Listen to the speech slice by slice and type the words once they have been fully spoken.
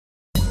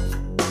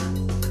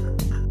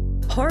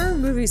Horror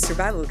Movie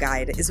Survival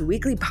Guide is a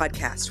weekly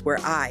podcast where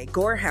I,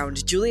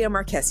 gorehound Julia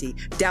Marquesi,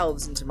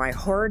 delves into my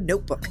horror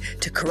notebook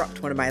to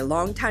corrupt one of my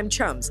longtime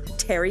chums,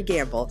 Terry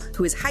Gamble,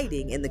 who is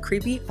hiding in the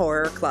creepy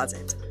horror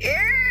closet.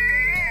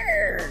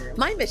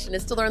 My mission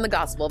is to learn the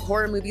gospel of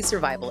horror movie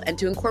survival and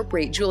to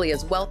incorporate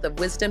Julia's wealth of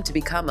wisdom to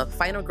become a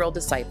Final Girl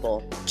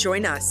disciple.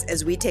 Join us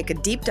as we take a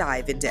deep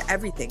dive into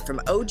everything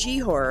from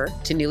OG horror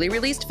to newly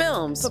released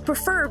films, but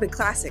prefer the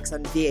classics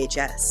on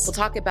VHS. We'll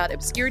talk about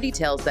obscure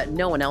details that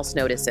no one else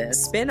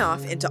notices, spin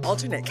off into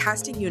alternate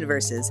casting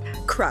universes,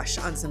 crush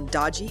on some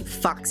dodgy,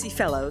 foxy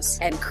fellows,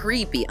 and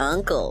creepy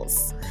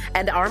uncles,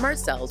 and arm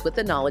ourselves with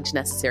the knowledge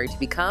necessary to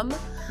become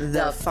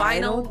the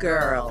Final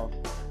Girl.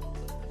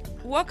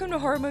 Welcome to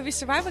Horror Movie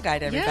Survival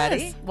Guide,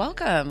 everybody. Yes,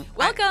 welcome.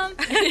 Welcome.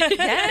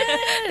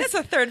 Yes. That's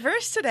a third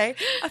verse today.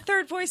 A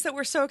third voice that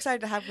we're so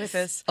excited to have with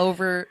us.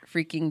 Over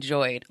freaking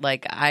joyed.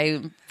 Like,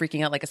 I'm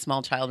freaking out like a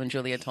small child when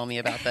Julia told me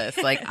about this.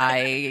 Like,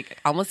 I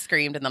almost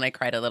screamed and then I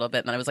cried a little bit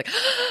and then I was like,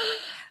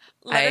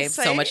 I have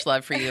so much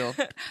love for you.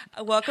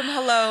 Welcome,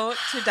 hello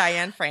to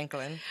Diane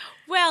Franklin.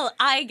 Well,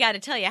 I got to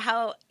tell you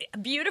how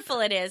beautiful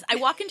it is. I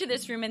walk into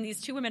this room and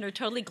these two women are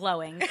totally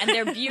glowing and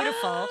they're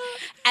beautiful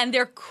and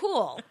they're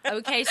cool.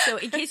 Okay, so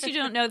in case you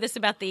don't know this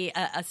about the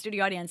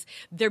studio audience,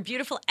 they're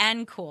beautiful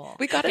and cool.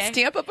 We got a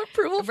stamp of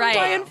approval from Right.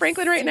 Diane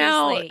Franklin right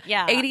Seriously,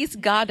 now. yeah.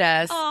 80s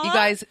goddess. Aw. You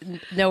guys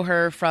know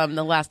her from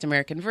The Last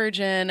American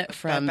Virgin,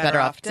 from Better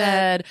Off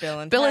Dead,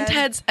 Bill and and Ted.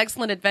 Ted's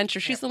Excellent Adventure.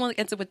 She's the one that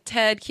ends up with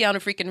Ted, Keanu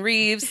freaking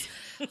Reeves.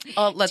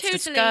 Let's Totally.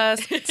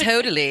 discuss.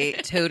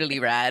 Totally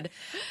rad.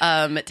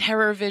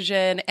 Terror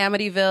Vision,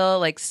 Amityville,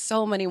 like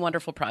so many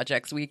wonderful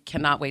projects. We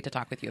cannot wait to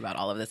talk with you about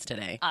all of this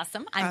today.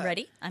 Awesome. I'm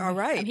ready. All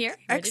right. I'm here.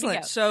 Ready Excellent.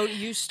 to go. So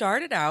you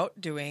started out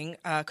doing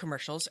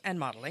commercials and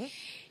modeling.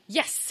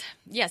 Yes.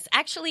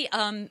 Actually,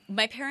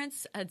 my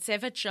parents, they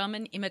were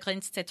German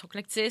immigrants. They talk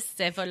like this.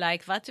 They were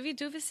like, what do we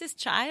do with this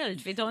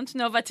child? We don't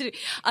know what to do.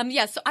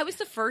 So I was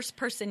the first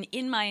person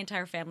in my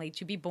entire family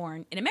to be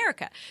born in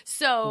America.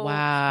 So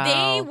Wow.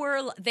 they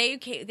were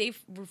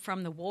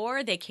from the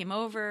war. They came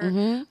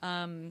over.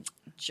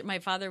 My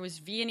father was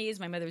Viennese.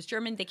 My mother was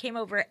German. They came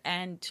over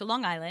to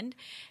Long Island.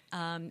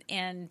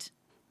 And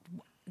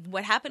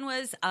what happened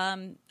was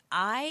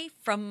I,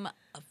 from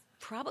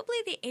probably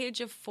the age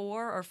of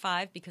 4 or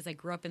 5, because I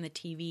grew up in the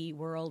TV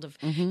world of,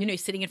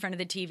 sitting in front of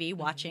the TV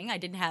watching. I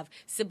didn't have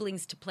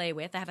siblings to play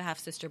with. I have a half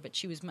sister, but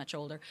she was much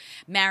older.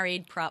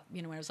 Married,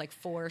 when I was like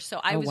 4.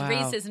 So I was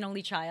raised as an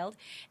only child,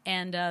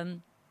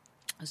 and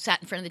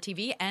sat in front of the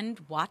TV and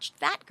watched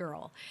That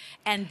Girl.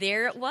 And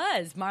there it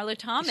was, Marlo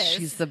Thomas.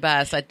 She's the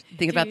best. I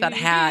think about that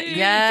hat.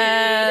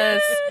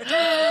 Yes.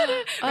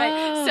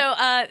 Right.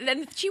 So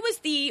then she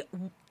was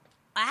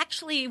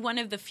actually one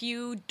of the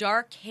few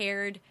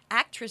dark-haired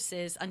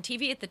actresses on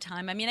TV at the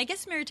time. I mean, I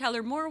guess Mary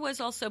Tyler Moore was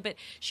also, but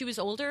she was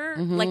older,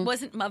 like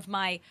wasn't of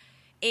my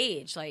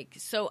age. Like,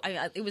 so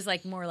it was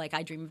like more like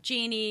I Dream of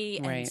Jeannie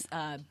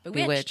and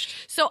Bewitched.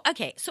 So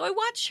I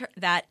watched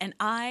that, and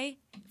I,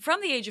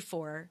 from the age of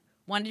 4,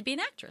 wanted to be an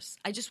actress.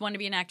 I just wanted to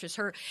be an actress.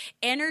 Her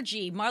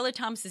energy, Marlo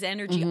Thomas's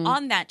energy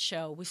on that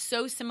show was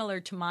so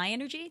similar to my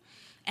energy,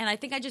 and I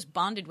think I just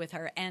bonded with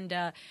her.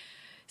 And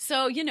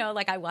so,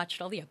 I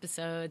watched all the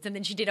episodes, and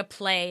then she did a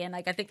play, and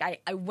I think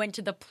I went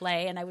to the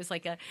play, and I was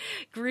like a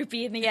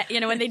groupie in the,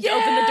 when they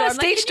opened the door. I'm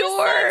stage like, "Can you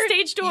door." sign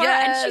stage door.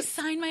 Yes. And she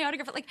signed my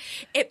autograph.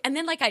 And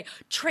then I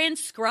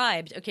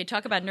transcribed,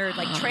 talk about nerd,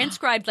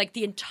 transcribed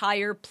the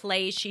entire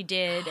play she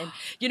did, and,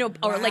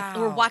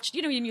 or watched,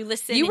 when you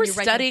listen. You and were you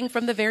write studying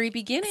from the very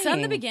beginning.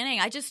 From the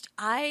beginning.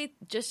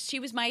 She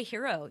was my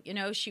hero.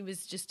 She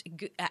was just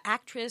an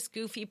actress,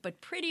 goofy,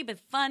 but pretty,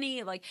 but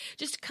funny.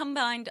 Just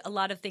combined a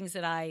lot of things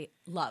that I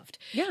loved.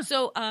 Yeah.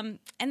 So, and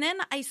then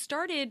I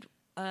started,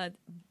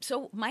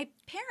 so my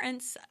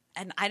parents,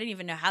 and I didn't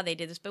even know how they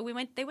did this, but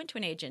they went to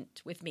an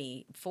agent with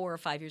me, 4 or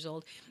 5 years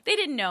old. They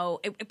didn't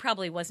know, it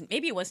probably wasn't,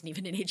 maybe it wasn't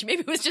even an agent.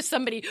 Maybe it was just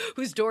somebody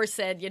whose door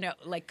said,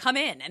 come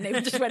in. And they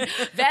just went,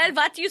 well,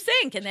 what do you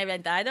think? And they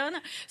went, I don't know.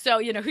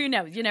 So, who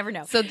knows? You never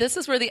know. So this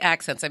is where the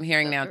accents I'm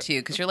hearing now too,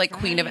 because you're like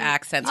queen of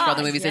accents for all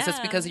the movies. Is this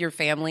because of your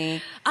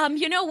family?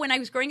 When I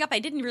was growing up, I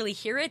didn't really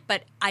hear it,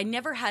 but I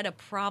never had a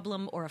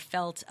problem or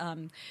felt,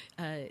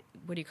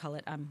 what do you call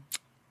it?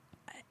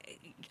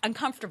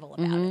 Uncomfortable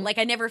about it.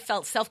 I never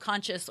felt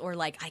self-conscious or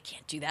I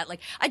can't do that.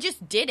 I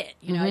just did it.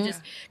 I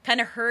just kind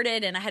of heard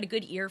it, and I had a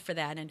good ear for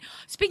that. And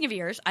speaking of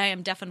ears, I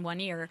am deaf in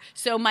one ear.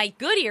 So my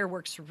good ear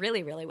works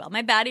really, really well.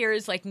 My bad ear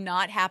is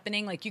not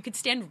happening. You could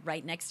stand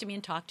right next to me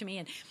and talk to me,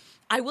 and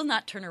I will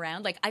not turn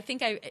around. I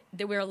think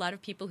there were a lot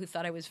of people who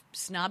thought I was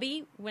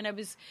snobby when I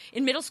was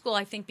in middle school,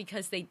 I think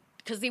because they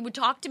would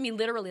talk to me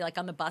literally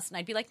on the bus, and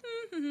I'd be like,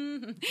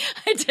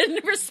 I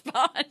didn't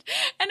respond.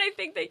 And I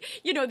think they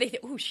think,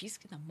 oh, she's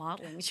in the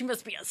modeling. She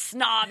must be a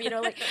snob,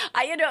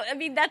 I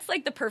mean, that's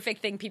the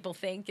perfect thing people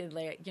think,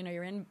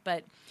 you're in.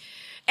 But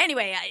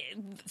Anyway,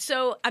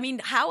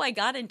 how I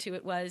got into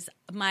it was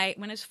when I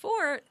was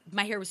 4,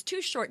 my hair was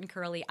too short and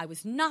curly. I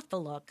was not the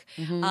look.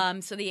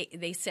 So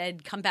they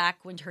said, come back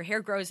when her hair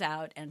grows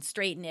out and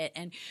straighten it.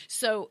 And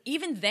so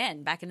even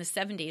then, back in the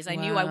 70s, I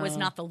knew I was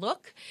not the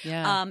look.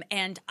 Yeah.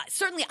 And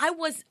certainly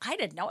I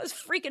didn't know. I was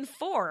freaking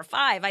 4 or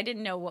 5. I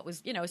didn't know what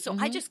was, so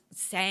I just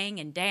sang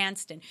and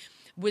danced and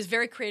was a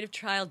very creative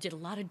child, did a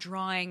lot of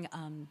drawing.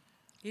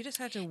 You just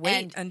had to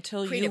wait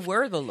until you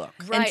were the look.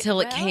 Right. Until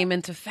it came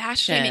into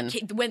fashion.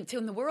 When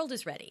the world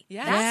is ready.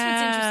 Yeah. That's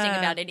what's interesting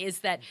about it is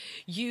that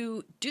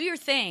you do your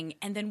thing,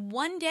 and then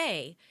one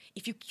day,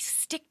 if you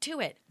stick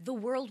to it, the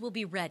world will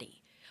be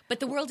ready. But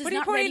the world is not ready.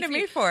 What are you pointing to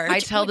me for? I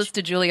tell this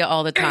to Julia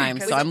all the time,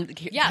 so I'm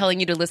telling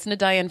you to listen to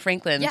Diane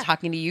Franklin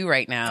talking to you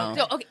right now.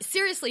 So, okay,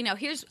 seriously, now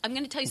I'm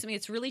going to tell you something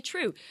that's really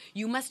true.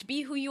 You must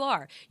be who you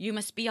are. You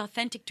must be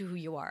authentic to who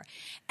you are.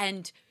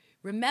 And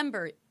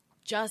remember,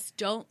 just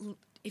don't...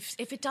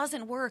 If it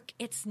doesn't work,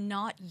 it's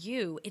not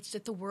you. It's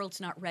that the world's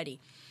not ready.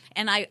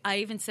 And I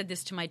even said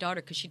this to my daughter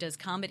because she does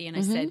comedy, and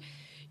I said,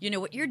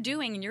 what you're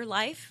doing in your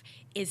life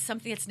is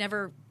something that's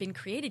never been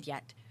created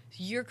yet.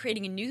 You're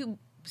creating a new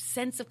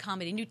sense of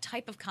comedy, a new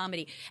type of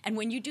comedy. And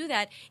when you do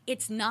that,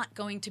 it's not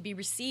going to be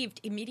received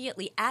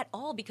immediately at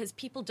all because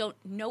people don't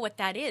know what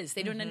that is.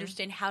 They don't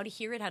understand how to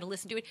hear it, how to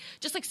listen to it.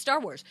 Just like Star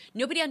Wars.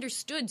 Nobody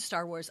understood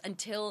Star Wars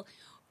until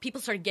people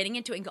started getting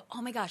into it and go,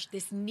 oh my gosh,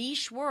 this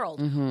niche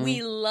world.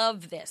 We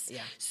love this.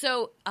 Yeah.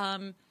 So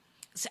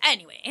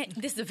anyway,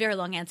 this is a very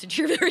long answer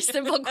to your very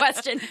simple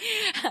question.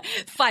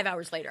 5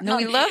 hours later. No,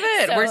 we love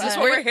it. So, This is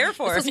what we're here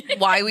for. This is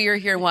why we are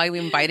here, why we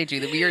invited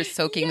you, that we are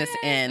soaking this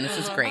in. This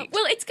is great.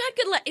 Well,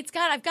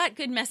 I've got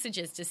good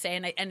messages to say,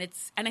 and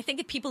I think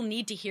that people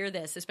need to hear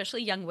this,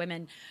 especially young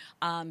women,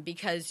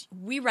 because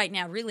we right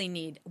now really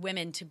need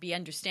women to be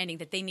understanding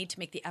that they need to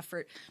make the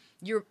effort.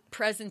 Your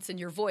presence and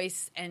your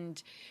voice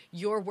and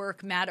your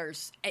work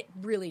matters. It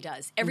really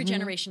does. Every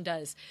generation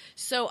does.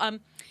 So,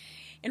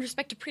 in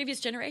respect to previous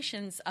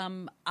generations,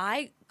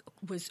 I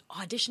was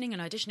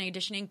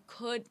auditioning,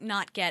 could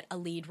not get a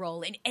lead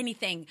role in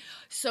anything.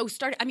 So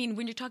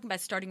when you're talking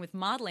about starting with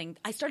modeling,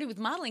 I started with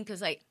modeling because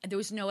there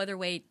was no other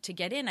way to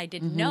get in. I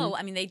didn't know.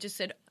 They just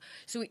said,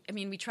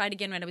 we tried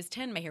again when I was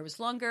 10. My hair was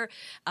longer.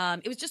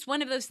 It was just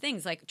one of those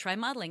things, like try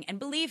modeling. And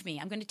believe me,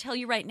 I'm going to tell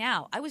you right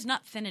now, I was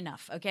not thin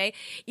enough, okay?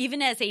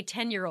 Even as a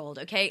 10-year-old,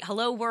 okay?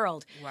 Hello,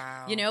 world.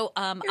 Wow. You're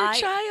a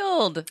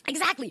child.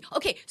 Exactly.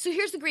 Okay, so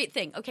here's the great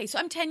thing. Okay, so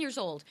I'm 10 years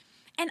old,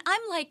 and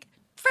I'm like,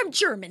 from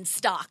German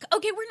stock.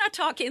 Okay, we're not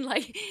talking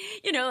like,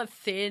 a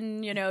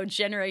thin,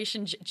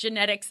 generation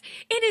genetics.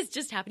 It is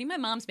just happening. My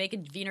mom's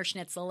making Wiener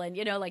Schnitzel and,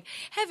 like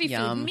heavy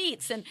food,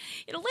 meats and,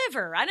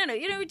 liver. I don't know.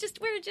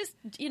 We're just,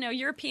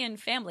 European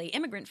family,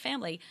 immigrant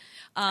family.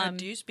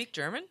 Do you speak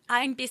German?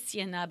 Ein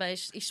bisschen, aber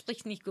ich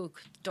spreche nicht gut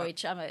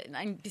Deutsch.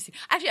 Ein bisschen.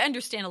 Actually, I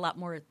understand a lot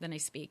more than I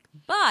speak.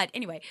 But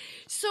anyway,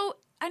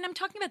 and I'm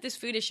talking about this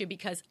food issue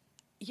because,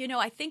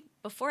 I think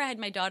before I had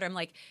my daughter, I'm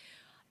like,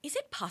 is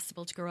it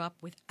possible to grow up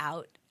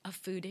without a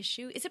food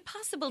issue? Is it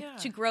possible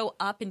to grow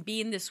up and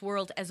be in this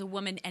world as a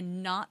woman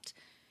and not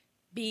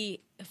be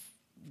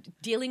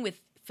dealing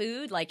with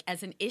food like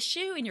as an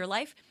issue in your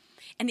life?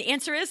 And the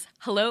answer is,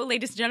 hello,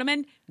 ladies and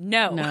gentlemen,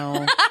 no.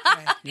 No.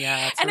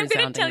 Yeah, it's and I'm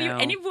going to tell you, no.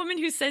 any woman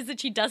who says that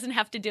she doesn't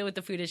have to deal with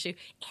the food issue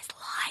is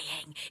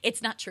lying.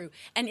 It's not true.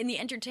 And in the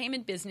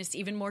entertainment business,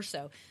 even more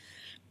so.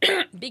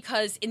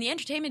 Because in the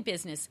entertainment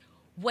business,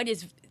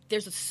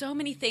 there's so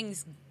many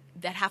things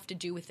that have to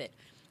do with it.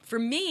 For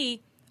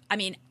me,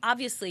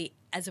 obviously,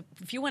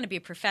 if you want to be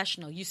a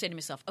professional, you say to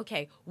yourself,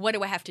 okay, what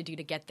do I have to do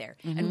to get there?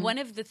 And one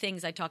of the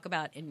things I talk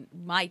about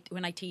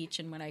when I teach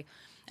and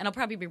I'll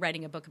probably be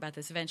writing a book about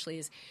this eventually,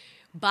 is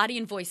body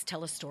and voice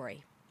tell a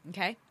story.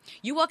 Okay?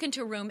 You walk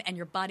into a room and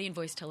your body and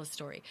voice tell a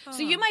story. So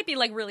you might be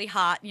like really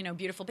hot,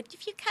 beautiful, but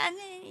if you come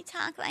in and you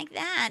talk like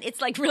that,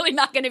 it's like really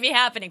not going to be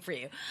happening for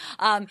you.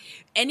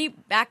 Any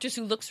actress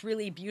who looks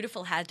really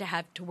beautiful had to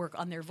have to work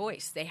on their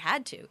voice. They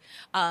had to.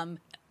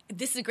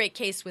 This is a great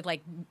case with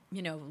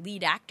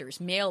lead actors,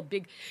 male,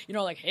 big,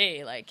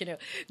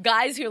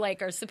 guys who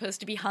are supposed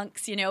to be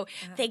hunks,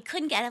 they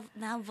couldn't get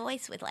a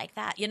voice with like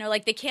that,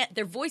 they can't,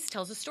 their voice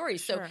tells a story.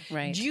 Sure. So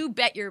right. You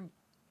bet your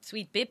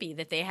sweet Bippy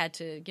that they had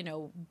to,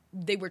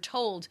 they were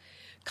told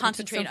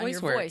concentrate on your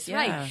voice. Yeah.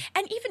 Right.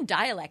 And even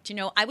dialect,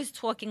 I was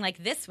talking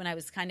like this when I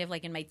was kind of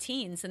like in my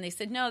teens, and they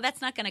said, no,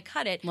 that's not going to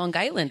cut it. Long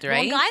Island,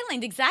 right? Long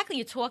Island, exactly.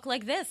 You talk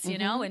like this,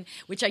 and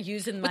which I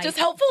use in my... Which is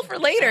helpful for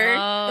later.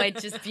 Oh,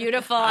 it's just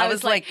beautiful. I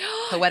was like,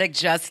 poetic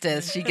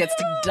justice. She gets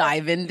to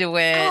dive into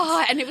it.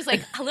 Oh, and it was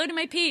like, hello to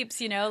my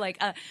peeps,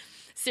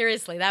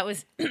 seriously, that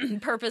was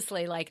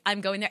purposely like,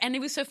 I'm going there. And it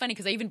was so funny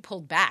because I even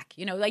pulled back,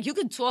 you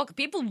could talk,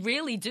 people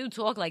really do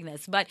talk like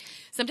this, but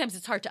sometimes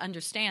it's hard to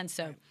understand.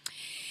 So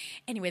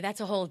anyway,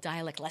 that's a whole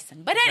dialect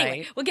lesson. But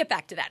anyway, We'll get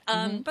back to that.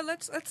 But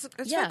let's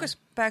focus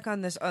back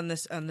on this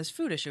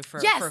food issue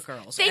for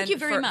girls. Thank you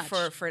very much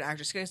for an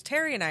actress, because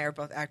Terry and I are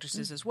both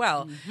actresses as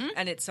well,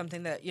 and it's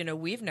something that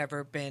we've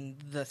never been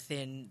the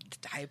thin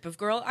type of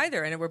girl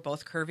either, and we're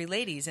both curvy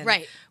ladies. And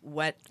right.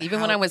 Even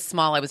when I was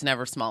small, I was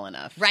never small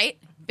enough. Right.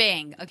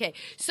 Bang. Okay.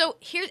 So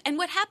here's, and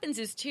what happens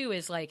is too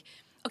is like,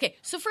 okay,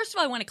 so first of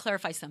all, I want to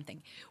clarify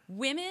something.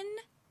 Women,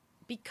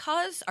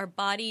 because our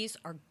bodies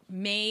are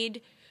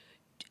made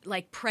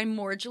like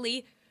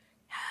primordially,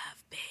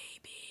 have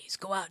babies,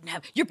 go out and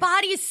have, your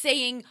body is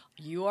saying,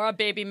 you are a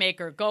baby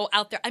maker, go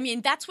out there. I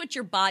mean, that's what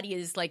your body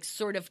is like,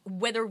 sort of,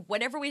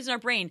 whatever ways in our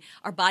brain,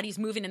 our body's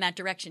moving in that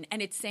direction.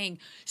 And it's saying,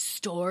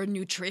 store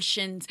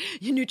nutrients,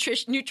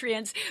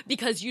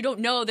 because you don't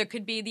know, there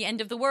could be the end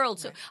of the world.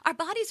 So our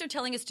bodies are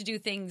telling us to do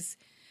things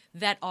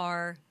that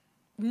are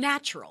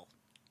natural.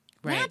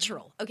 Right.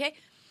 Natural, okay?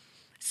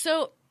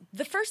 So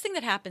the first thing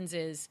that happens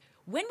is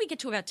when we get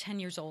to about 10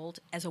 years old,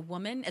 as a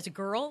woman, as a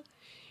girl,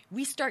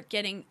 we start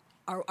getting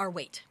our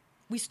weight.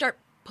 We start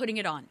putting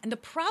it on. And the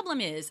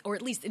problem is, or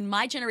at least in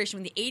my generation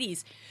in the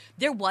 80s,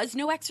 there was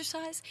no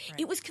exercise.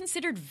 Right. It was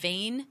considered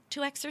vain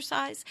to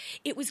exercise.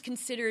 It was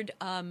considered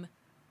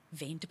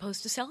vain to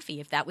post a selfie,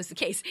 if that was the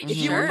case. If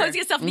you were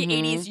posting a selfie in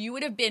the 80s, you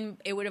would have been,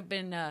 it would have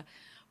been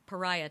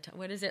pariah.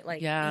 What is it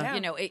like? Yeah.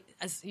 You know,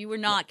 you were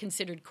not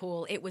considered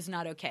cool. It was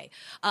not okay.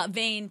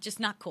 Vain, just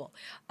not cool.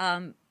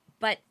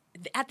 But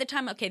at the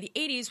time, okay, the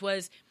 80s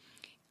was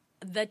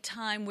the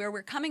time where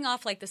we're coming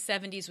off like the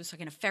 70s was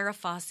like a Farrah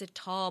Fawcett,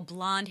 tall,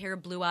 blonde hair,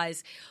 blue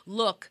eyes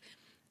look.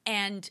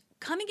 And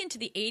coming into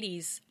the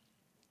 80s,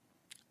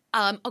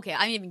 okay, I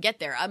didn't even get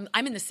there.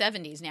 I'm in the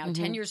 70s now,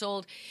 10 years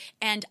old,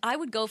 and I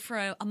would go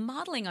for a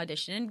modeling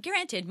audition. And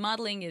granted,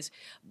 modeling is,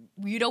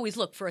 you'd always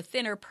look for a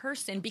thinner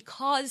person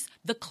because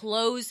the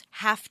clothes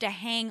have to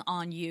hang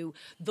on you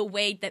the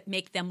way that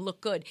make them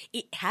look good.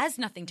 It has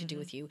nothing to do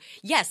with you.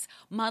 Yes,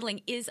 modeling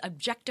is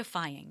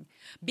objectifying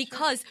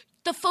because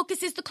the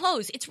focus is the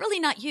clothes. It's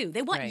really not you.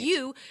 They want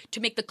you to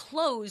make the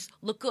clothes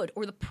look good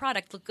or the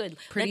product look good.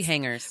 Pretty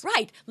hangers.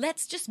 Right.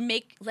 Let's just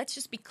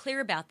be clear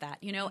about that,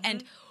 you know,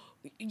 and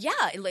yeah,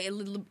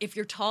 if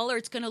you're taller,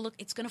 it's going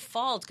to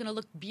fall. It's going to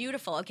look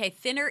beautiful. Okay,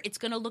 thinner, it's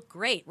going to look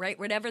great, right?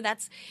 Whatever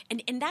that's,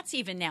 and that's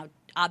even now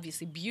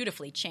obviously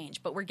beautifully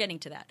changed, but we're getting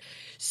to that.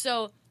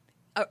 So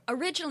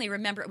originally,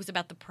 remember, it was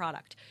about the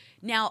product.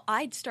 Now,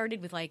 I'd started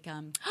with like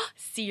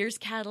Sears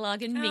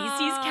catalog and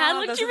Macy's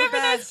catalog. Do you remember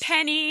those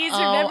pennies?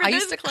 I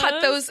used to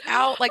cut those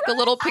out, like the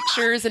little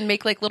pictures, and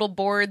make like little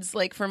boards,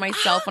 like for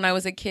myself when I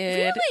was a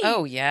kid. Really?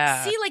 Oh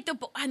yeah. See, like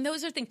and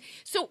those are things.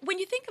 So when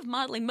you think of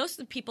modeling, most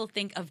of the people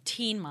think of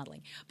teen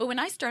modeling. But when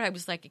I started, I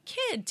was like a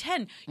kid,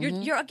 10. You're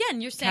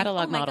saying,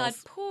 catalog oh my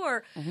models. God,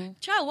 poor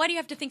child. Why do you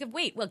have to think of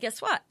weight? Well,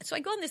 guess what? So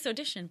I go on this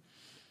audition.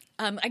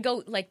 I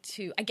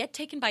get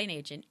taken by an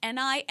agent, and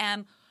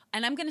I'm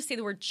going to say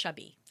the word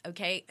chubby.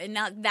 Okay, and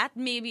now that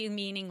may be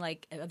meaning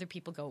like other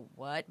people go,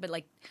 what? But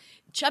like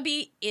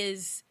chubby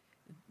is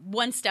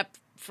one step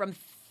from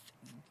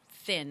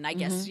thin, I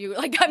guess. You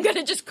like, I'm going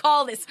to just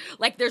call this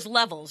like there's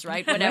levels,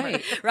 right? Whatever,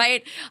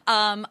 right?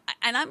 And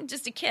I'm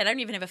just a kid. I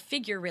don't even have a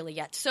figure really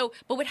yet. So,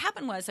 but what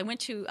happened was I went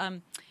to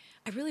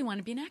I really wanted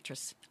to be an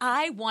actress.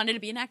 I wanted to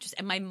be an actress.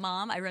 And my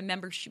mom, I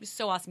remember, she was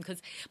so awesome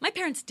because my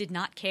parents did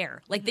not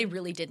care. Like, they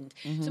really didn't.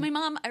 So my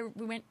mom,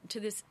 we went to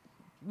this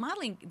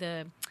modeling,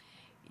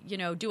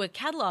 do a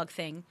catalog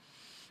thing.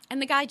 And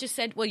the guy just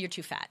said, well, you're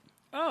too fat.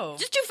 Oh.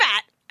 Just too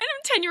fat. And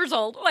I'm 10 years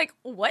old. I'm like,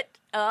 what?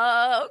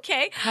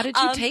 Okay. How did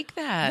you take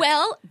that?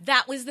 Well,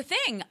 that was the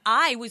thing.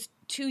 I was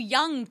too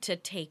young to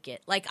take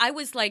it. Like, I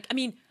was like,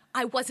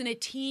 I wasn't a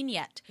teen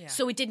yet. Yeah.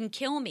 So it didn't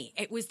kill me.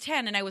 It was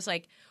 10. And I was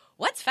like,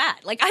 what's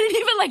fat? Like, I didn't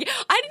even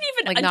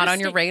like not on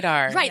your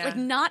radar. Right. Yeah. Like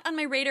not on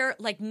my radar.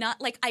 Like not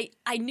like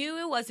I knew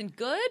it wasn't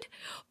good,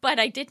 but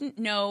I didn't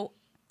know.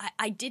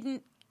 I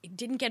didn't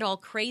get all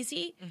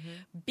crazy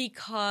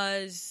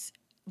because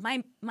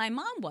my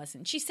mom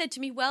wasn't. She said to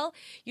me, well,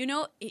 do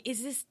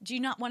you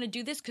not want to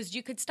do this? Because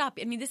you could stop.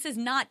 I mean, this is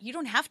not, you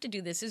don't have to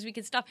do this, we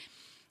could stop.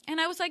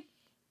 And I was like,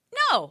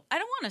 no, I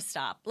don't want to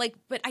stop. Like,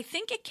 but I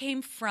think it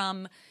came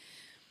from,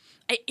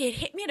 it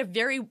hit me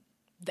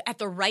at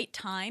the right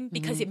time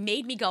because it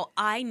made me go,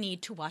 I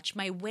need to watch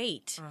my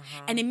weight.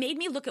 And it made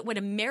me look at what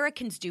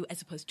Americans do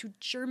as opposed to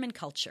German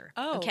culture.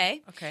 Oh,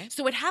 okay.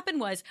 So what happened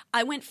was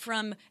I went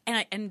from,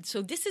 and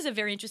so this is a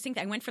very interesting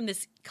thing. I went from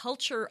this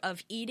culture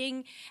of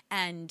eating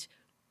and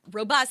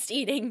robust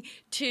eating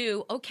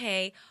to,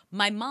 okay,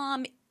 my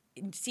mom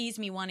sees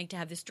me wanting to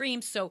have this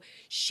dream, so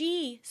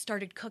she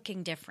started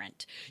cooking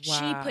different. Wow.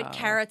 She put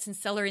carrots and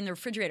celery in the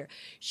refrigerator.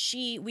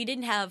 We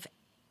didn't have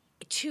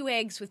 2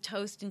 eggs with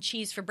toast and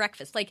cheese for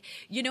breakfast. Like,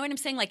 you know what I'm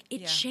saying? Like,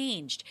 it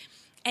changed.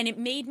 And it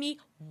made me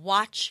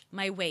watch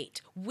my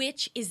weight,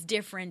 which is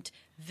different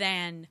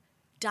than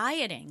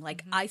dieting.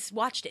 Like, I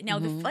watched it. Now,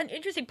 the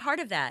interesting part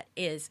of that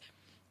is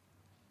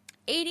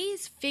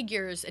 80s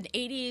figures, an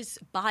 80s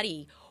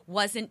body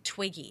wasn't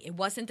twiggy. It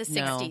wasn't the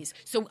 60s.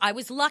 So I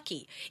was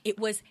lucky. It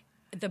was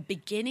the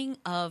beginning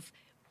of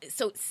 –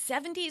 so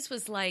 70s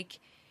was like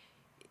 –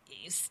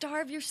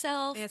 starve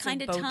yourself Yeah, it's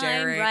kind like of Bo time,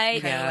 Derek,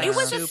 right? Yeah. It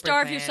was super a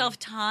starve thin. yourself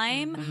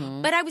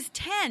time, but I was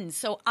 10,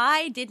 so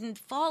I didn't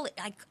fall.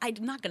 I'm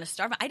not going to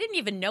starve. I didn't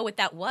even know what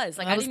that was.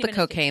 Like That I was didn't the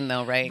even understand. cocaine,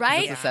 though, right? 'Cause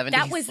Right? it was the 70s.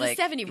 That was like,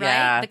 the 70s, right?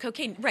 Yeah. The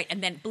cocaine, right?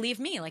 And then, believe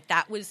me, like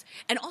that was,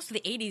 and also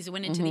the 80s. It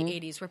went into the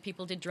 80s where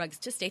people did drugs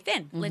to stay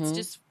thin. Let's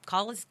just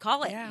call it.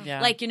 Yeah.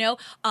 Yeah. Like,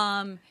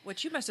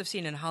 Which you must have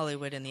seen in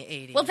Hollywood in the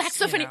 80s. well, that's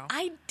so you funny. know.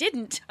 I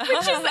didn't, which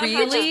is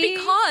Really?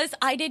 because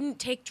I didn't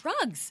take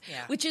drugs.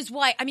 Yeah. Which is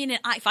why, I mean,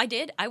 if I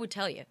did, I would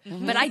tell you,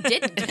 but I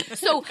didn't.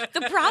 So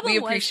the problem We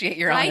was, appreciate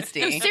your right?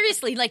 honesty. No,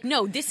 seriously, like,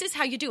 no, this is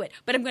how you do it.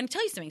 But I'm going to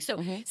tell you something. So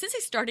since I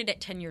started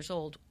at 10 years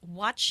old,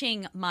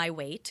 watching my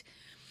weight,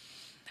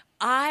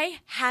 I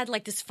had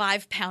like this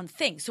 5-pound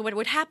thing. So what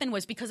would happen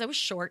was, because I was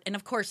short, and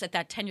of course at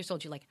that 10 years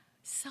old, you're like,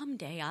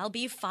 someday I'll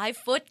be 5'9".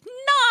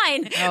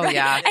 Oh, right?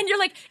 yeah. And you're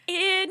like, no,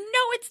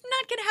 it's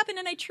not going to happen.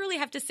 And I truly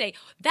have to say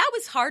that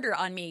was harder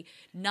on me,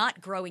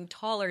 not growing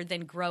taller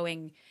than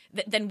growing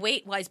than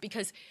weight wise,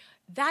 because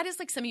that is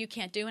like something you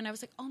can't do. And I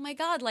was like, oh my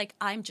God, like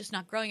I'm just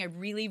not growing. I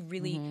really,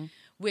 really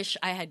wish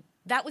I had.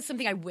 That was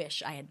something I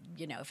wish I had,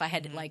 if I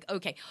had like,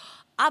 okay,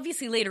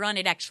 obviously later on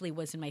it actually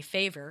was in my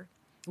favor,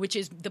 which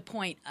is the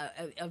point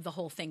of the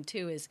whole thing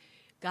too, is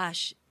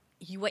gosh,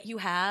 what you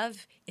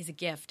have is a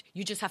gift.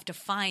 You just have to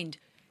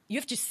you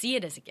have to see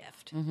it as a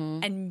gift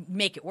and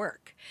make it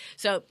work.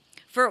 So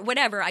for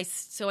whatever, I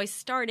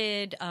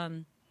started,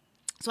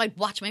 so I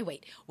watch my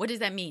weight. What does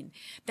that mean?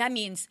 That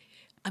means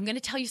I'm going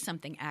to tell you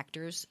something,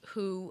 actors,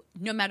 who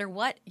no matter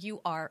what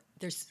you are,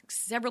 there's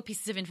several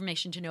pieces of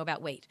information to know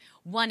about weight.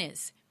 One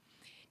is,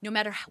 no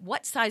matter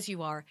what size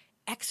you are,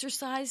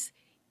 exercise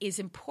is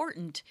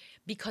important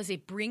because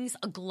it brings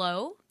a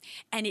glow,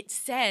 and it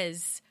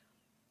says,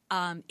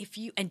 and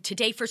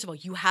today, first of all,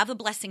 you have a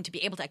blessing to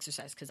be able to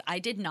exercise, because I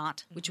did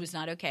not, which was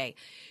not okay.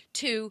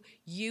 2,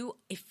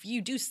 if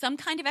you do some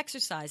kind of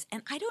exercise,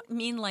 and I don't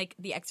mean like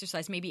the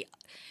exercise maybe,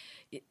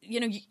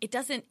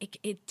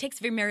 it takes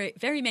very,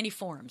 very many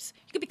forms.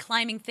 You could be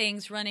climbing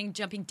things, running,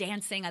 jumping,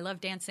 dancing. I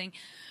love dancing.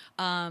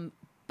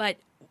 But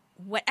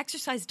what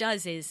exercise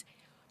does is,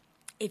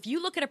 if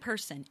you look at a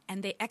person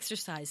and they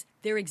exercise,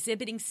 they're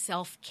exhibiting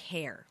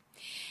self-care.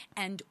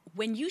 And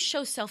when you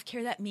show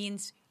self-care, that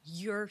means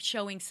you're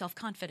showing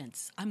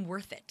self-confidence. I'm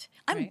worth it.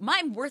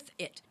 I'm worth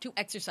it to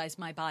exercise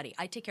my body.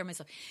 I take care of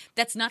myself.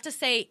 That's not to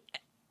say,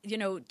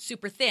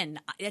 super thin.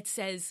 It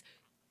says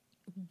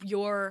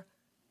you're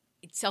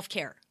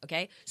self-care,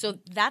 okay? So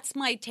that's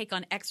my take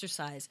on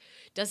exercise.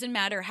 Doesn't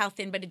matter how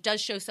thin, but it does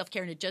show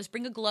self-care, and it does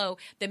bring a glow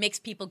that makes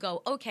people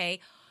go, okay,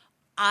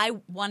 I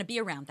want to be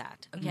around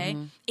that, okay?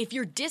 If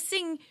you're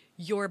dissing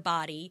your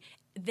body,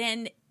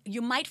 then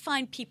you might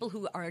find people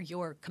who are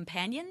your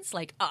companions,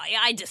 like, oh, yeah,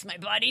 I diss my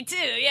body too,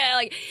 yeah,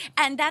 like,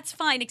 and that's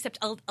fine, except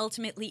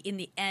ultimately, in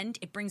the end,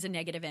 it brings a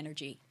negative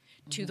energy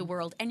to the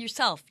world and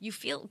yourself. You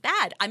feel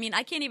bad. I mean,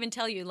 I can't even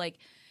tell you, like,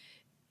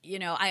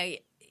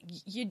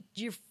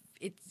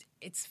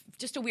 it's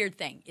just a weird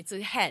thing. It's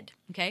a head,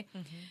 okay?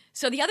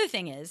 So the other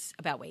thing is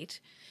about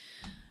weight,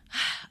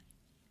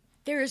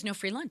 there is no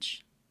free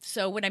lunch.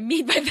 So what I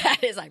mean by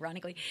that is,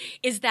 ironically,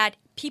 is that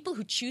people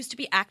who choose to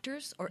be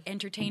actors or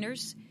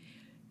entertainers,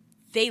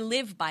 they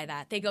live by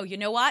that. They go, you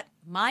know what?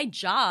 My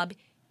job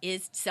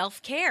is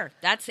self-care.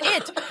 That's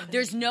it.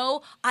 There's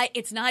no,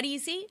 it's not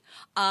easy.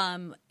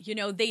 I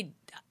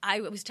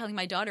was telling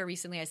my daughter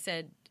recently, I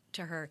said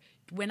to her,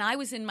 when I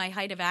was in my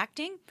height of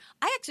acting,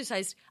 I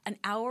exercised an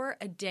hour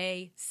a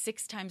day,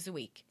 6 times a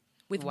week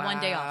with 1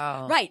 day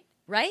off.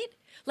 Right?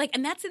 Like,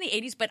 and that's in the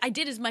 80s, but I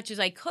did as much as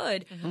I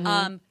could.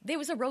 There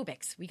was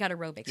aerobics. We got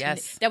aerobics.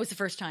 Yes. That was the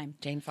first time.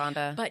 Jane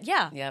Fonda. But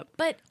yeah. Yep.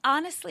 But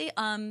honestly,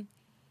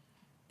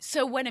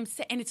 so what I'm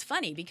saying, and it's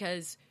funny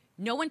because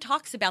no one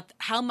talks about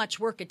how much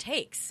work it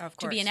takes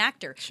to be an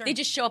actor. Sure. They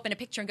just show up in a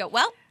picture and go,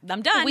 well,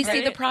 I'm done. We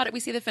see the product. We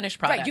see the finished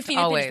product. Right, you see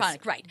the finished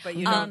product, right. But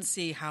you don't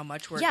see how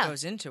much work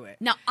goes into it.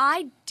 Now,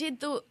 I did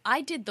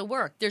the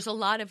work. There's a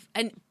lot of,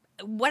 and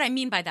what I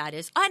mean by that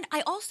is, and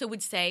I also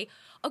would say,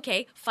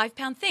 okay,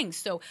 5-pound things.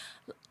 So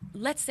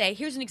let's say,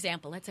 here's an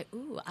example. Let's say,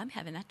 ooh, I'm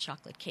having that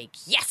chocolate cake.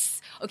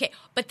 Yes. Okay,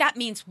 but that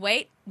means,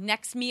 wait,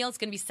 next meal is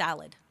going to be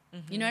salad.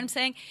 You know what I'm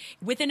saying?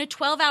 Within a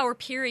 12-hour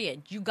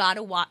period, you got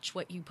to watch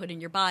what you put in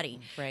your body.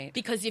 Right.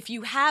 Because if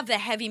you have the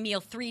heavy meal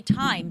 3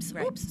 times,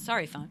 oops,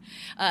 sorry,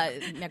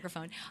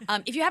 microphone.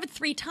 If you have it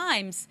 3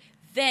 times,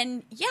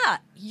 then, yeah,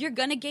 you're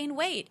going to gain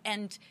weight.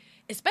 And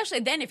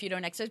especially then if you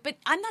don't exercise. But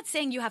I'm not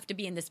saying you have to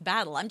be in this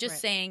battle. I'm just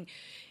saying,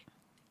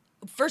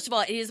 first of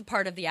all, it is a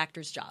part of the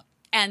actor's job.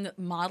 And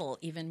model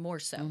even more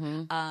so.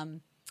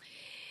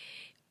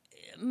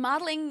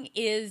 Modeling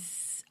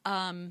is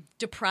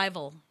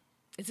deprival.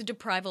 It's a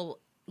deprival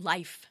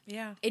life.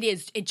 Yeah. It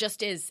is. It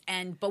just is.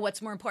 But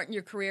what's more important,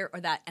 your career or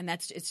that? And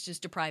it's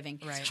just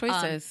depriving. Right. It's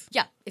choices.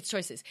 Yeah, it's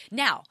choices.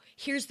 Now,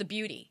 here's the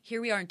beauty.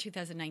 Here we are in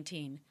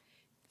 2019.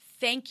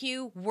 Thank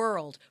you,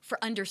 world, for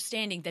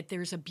understanding that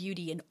there's a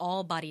beauty in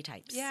all body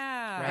types.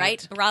 Yeah.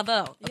 Right?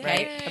 Bravo.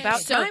 Okay. Yay.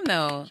 About time,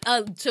 though.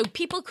 So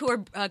people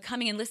who are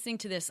coming and listening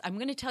to this, I'm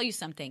going to tell you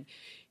something.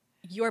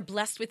 you're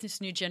blessed with this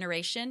new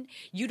generation.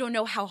 You don't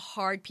know how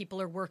hard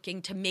people are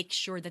working to make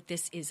sure that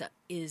this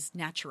is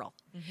natural.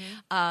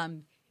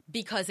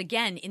 Because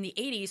again, in the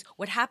 80s,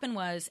 what happened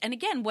was, and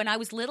again, when I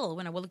was little,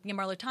 when I was looking at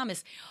Marlo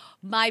Thomas,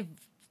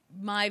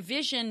 my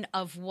vision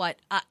of what,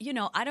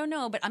 I don't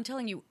know, but I'm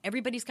telling you,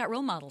 everybody's got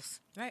role models.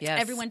 Right.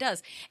 Yes. Everyone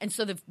does. And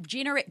so the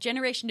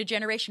generation to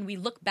generation, we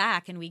look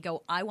back and we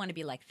go, I want to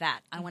be like that.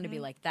 I want to be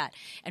like that.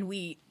 And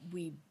we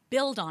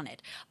build on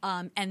it.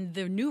 And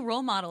the new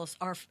role models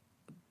are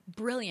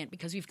brilliant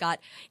because we've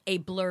got a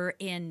blur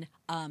in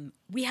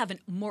we have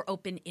more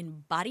open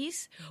in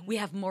bodies, we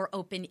have more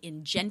open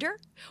in gender,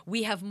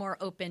 we have more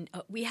open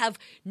we have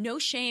no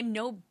shame,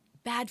 no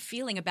bad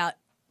feeling about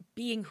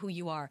being who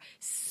you are.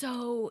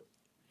 So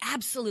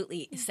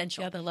absolutely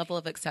essential. Yeah, the level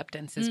of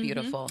acceptance is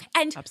beautiful.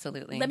 And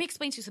absolutely. Let me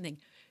explain to you something.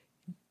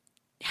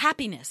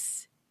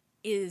 Happiness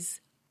is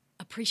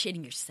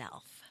appreciating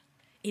yourself.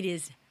 It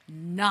is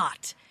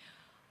not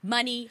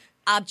money,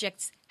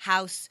 objects,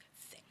 house,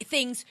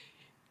 things.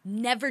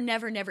 Never,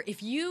 never, never.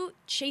 If you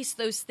chase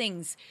those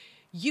things,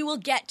 you will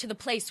get to the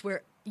place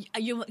where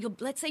you'll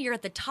let's say you're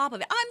at the top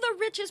of it. I'm the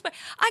richest, but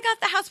I got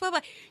the house, blah,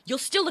 blah. You'll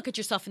still look at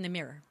yourself in the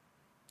mirror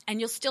and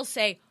you'll still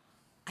say,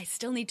 I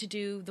still need to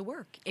do the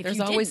work. If There's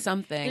you always didn't,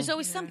 something. There's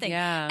always something.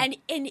 Yeah.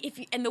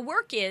 And the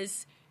work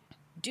is,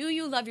 do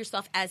you love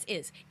yourself as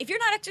is? If you're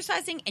not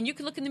exercising and you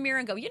can look in the mirror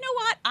and go, you know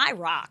what? I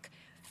rock.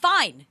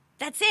 Fine.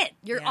 That's it.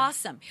 You're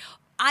awesome.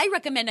 I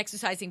recommend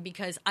exercising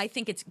because I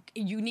think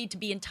you need to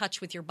be in touch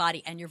with your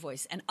body and your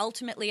voice. And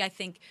ultimately, I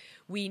think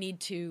we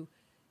need to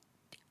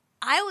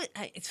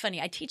it's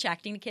funny. I teach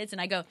acting to kids and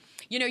I go,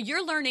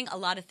 you're learning a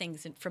lot of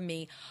things from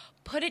me.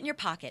 Put it in your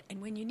pocket.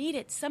 And when you need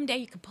it, someday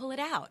you can pull it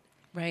out.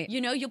 Right.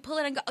 You'll pull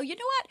it and go, oh, you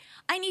know what?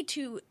 I need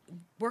to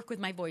work with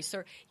my voice.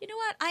 Or, you know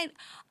what?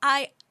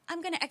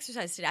 I'm going to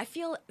exercise today. I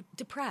feel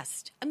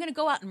depressed. I'm going to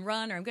go out and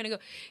run, or I'm going to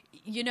go,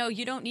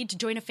 you don't need to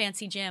join a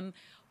fancy gym,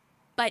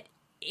 but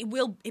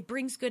it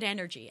brings good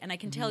energy. And I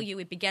can tell you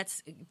it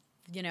begets,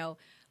 good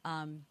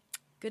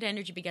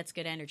energy begets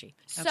good energy.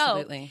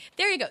 Absolutely. So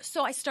there you go.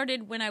 So I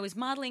started when I was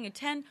modeling at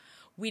 10.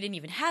 We didn't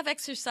even have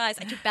exercise.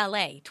 I took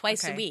ballet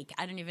twice a week.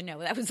 I don't even know.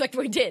 That was like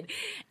what we did.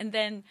 And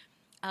then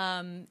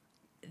I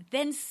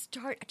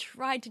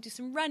tried to do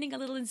some running a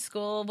little in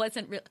school.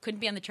 Couldn't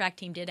be on the track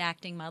team. Did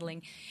acting,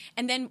 modeling,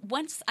 and then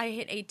once I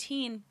hit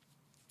 18,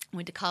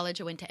 went to college.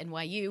 I went to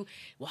NYU.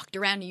 Walked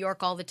around New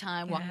York all the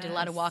time. Did a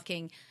lot of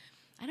walking.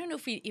 I don't know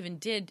if we even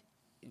did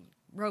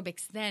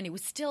aerobics then. It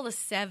was still the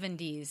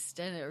 70s.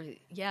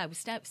 It was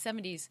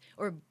 70s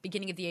or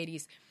beginning of the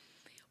 80s.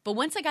 But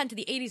once I got into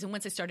the 80s and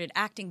once I started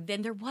acting,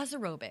 then there was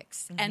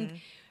aerobics.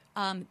 And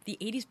the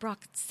 80s brought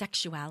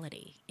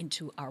sexuality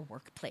into our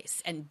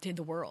workplace and to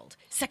the world.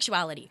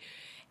 Sexuality.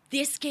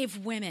 This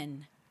gave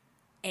women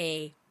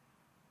a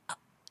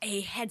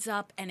heads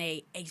up and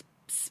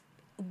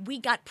we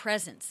got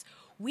presence.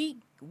 Madonna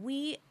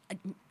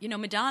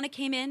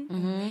came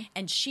in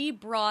and she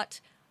brought,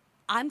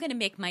 I'm going to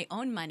make my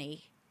own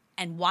money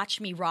and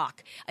watch me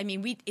rock. I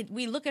mean, we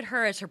look at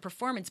her as her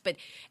performance, but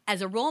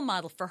as a role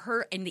model for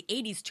her in the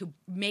 80s to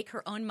make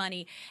her own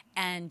money.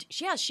 And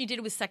she did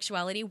it with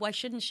sexuality. Why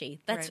shouldn't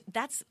she?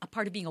 That's a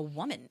part of being a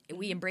woman.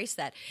 We embrace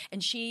that.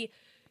 And she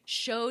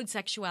showed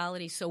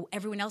sexuality so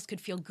everyone else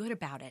could feel good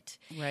about it.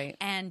 Right.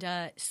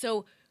 And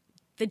so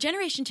the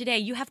generation today,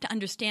 you have to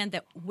understand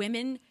that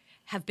women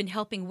have been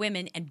helping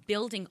women and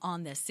building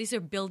on this. These are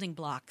building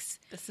blocks.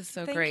 This is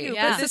so Thank great. you.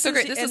 Yeah. But This is so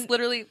great. This is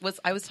literally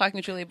I was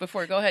talking to Julia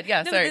before. Go ahead.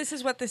 Yeah, No, sorry. this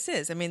is what this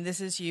is. I mean, this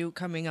is you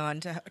coming on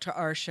to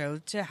our show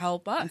to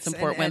help us And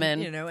support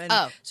women.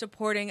 and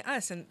supporting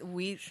us. And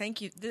we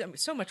thank you.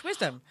 So much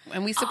wisdom.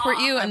 And we support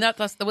you. And that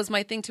was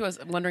my thing too. I was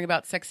wondering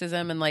about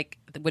sexism and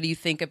what do you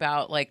think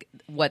about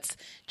what's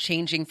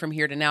changing from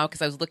here to now?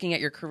 Because I was looking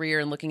at your career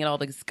and looking at all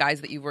these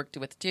guys that you worked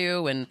with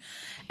too,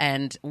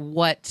 and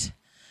what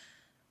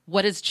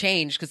has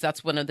changed? Because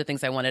that's one of the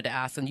things I wanted to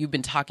ask. And you've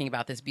been talking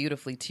about this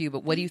beautifully too.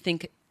 But what do you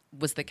think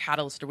was the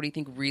catalyst, or what do you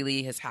think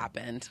really has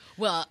happened?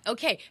 Well,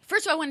 okay.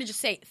 First of all, I want to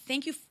just say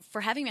thank you for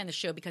having me on the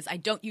show because I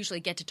don't usually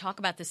get to talk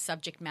about this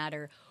subject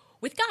matter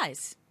with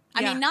guys.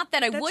 I mean, not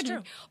that I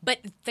wouldn't, true. but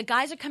the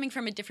guys are coming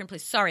from a different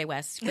place. Sorry,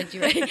 Wes, but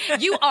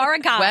you are a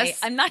guy. Wes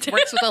I'm not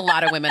works with a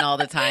lot of women all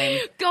the time.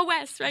 Go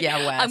Wes, right?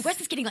 Yeah, Wes.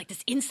 Wes is getting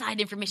this inside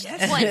information.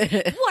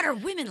 What are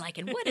women like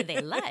and what do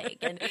they like?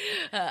 And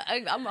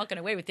I'm walking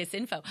away with this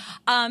info.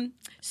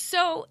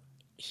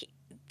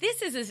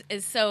 This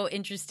is so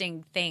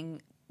interesting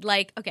thing.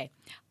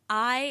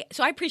 I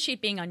appreciate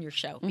being on your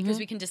show because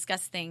we can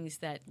discuss things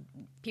that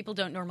people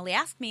don't normally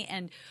ask me,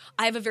 and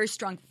I have a very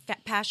strong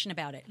passion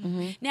about it.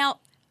 Now,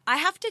 I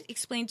have to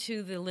explain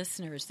to the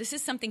listeners, this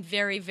is something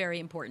very, very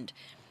important.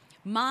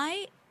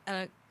 I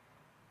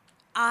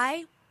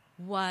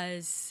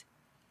was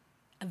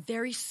a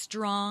very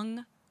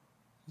strong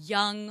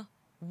young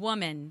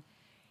woman,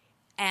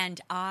 and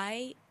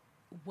I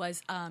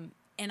was, and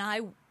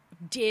I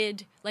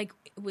did, it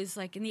was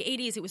in the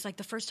 80s, it was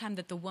the first time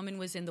that the woman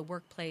was in the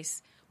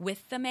workplace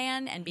with the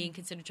man and being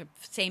considered to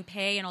same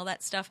pay and all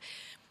that stuff.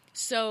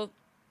 So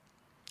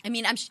I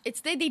mean,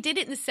 they did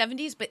it in the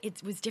 70s, but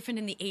it was different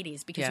in the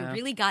 80s because Yeah. we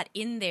really got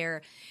in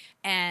there.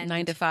 And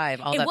 9 to 5,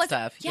 all it that wasn't-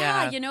 stuff.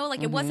 Yeah, you know,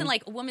 like it wasn't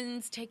like a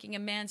woman's taking a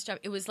man's job.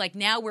 It was like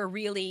now we're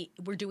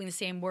doing the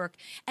same work.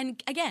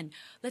 And again,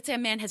 let's say a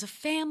man has a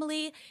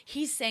family.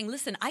 He's saying,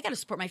 listen, I got to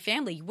support my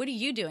family. What are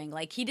you doing?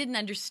 Like he didn't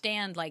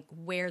understand like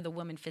where the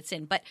woman fits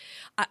in. But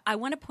I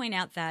want to point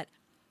out that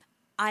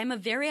I'm a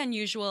very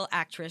unusual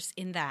actress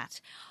in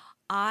that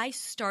I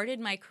started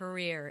my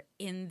career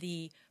in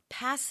the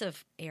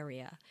passive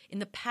area,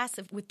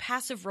 with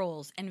passive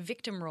roles and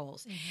victim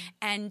roles,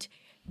 and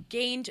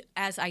gained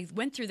as I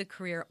went through the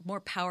career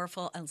more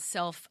powerful and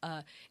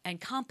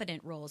and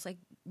competent roles like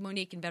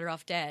Monique in Better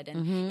Off Dead,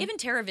 and even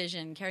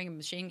TerraVision carrying a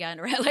machine gun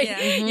around, like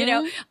you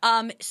know.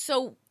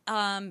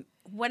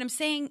 What I'm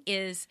saying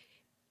is,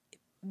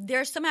 there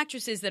are some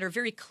actresses that are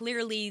very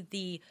clearly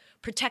the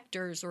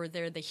protectors or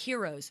they're the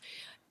heroes.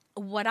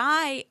 What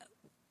I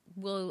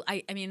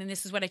mean, and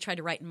this is what I try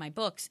to write in my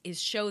books, is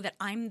show that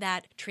I'm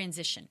that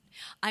transition.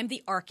 I'm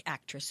the arc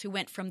actress who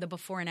went from the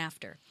before and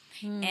after.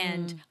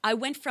 And I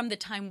went from the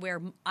time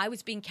where I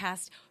was being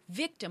cast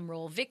victim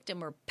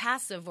or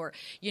passive, or,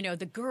 you know,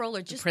 the girl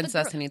or just princess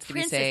the girl, who needs to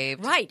be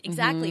saved. Right,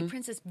 exactly.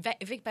 Princess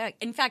Vic.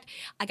 In fact,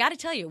 I got to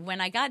tell you,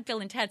 when I got Bill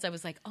and Ted's, I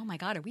was like, oh my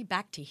God, are we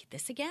back to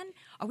this again?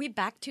 Are we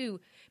back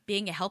to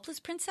being a helpless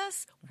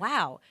princess?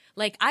 Wow.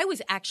 Like, I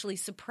was actually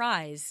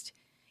surprised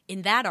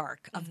in that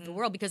arc of the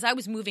world, because I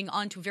was moving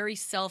on to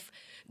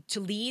to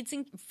leads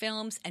in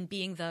films and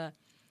being the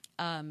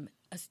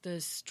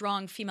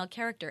strong female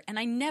character. And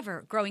I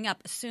never, growing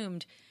up,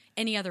 assumed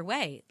any other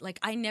way. Like,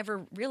 I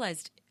never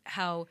realized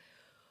how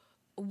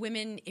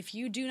women, if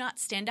you do not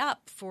stand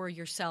up for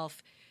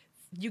yourself,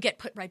 you get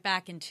put right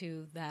back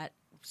into that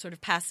sort of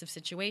passive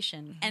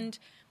situation. And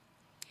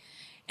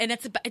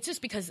it's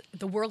just because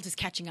the world is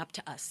catching up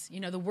to us. You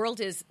know, the world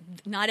is,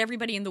 not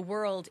everybody in the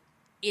world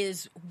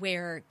is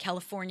where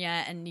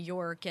California and New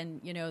York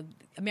and, you know,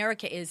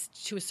 America is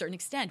to a certain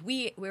extent.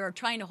 We are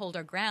trying to hold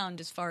our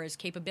ground as far as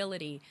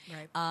capability,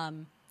 Right.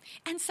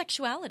 And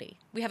sexuality.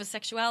 We have a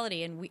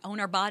sexuality and we own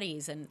our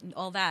bodies and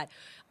all that.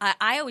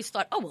 I always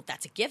thought, oh, well,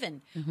 that's a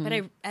given.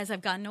 But as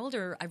I've gotten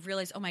older, I've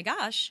realized, oh my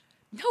gosh,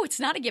 no, it's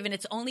not a given.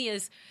 It's only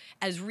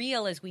as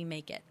real as we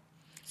make it.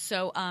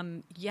 So,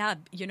 yeah,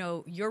 you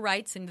know, your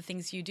rights and the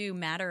things you do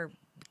matter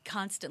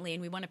constantly,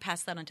 and we want to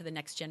pass that on to the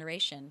next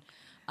generation.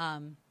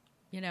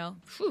 You know,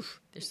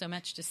 there's so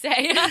much to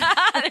say.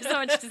 There's so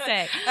much to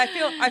say.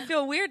 I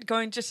feel weird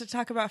going just to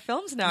talk about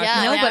films now.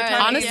 Yeah. No, Yeah, but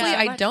right. honestly, Yeah.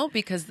 I don't,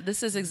 because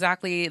this is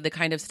exactly the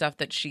kind of stuff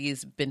that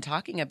she's been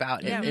talking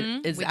about. Yeah.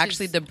 It is Which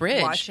actually is the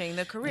bridge. watching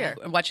the career.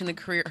 Watching her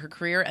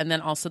career, and then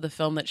also the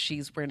film that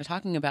we're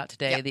talking about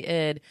today, Yeah. The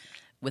Id,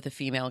 with a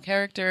female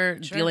character,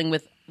 dealing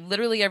with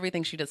literally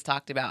everything she just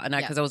talked about. And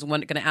because I was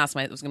going to ask,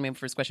 it was going to be my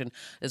first question,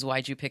 is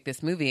why'd you pick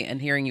this movie?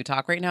 And hearing you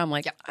talk right now, I'm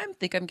like, I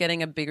think I'm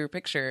getting a bigger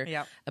picture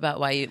about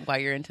why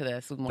you're into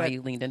this and why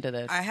you leaned into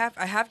this. I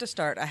have to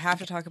start. I have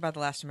to talk about The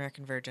Last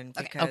American Virgin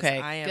because Okay.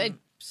 I am Good.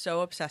 so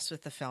obsessed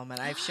with the film, and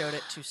I've showed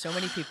it to so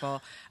many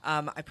people.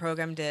 I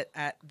programmed it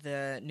at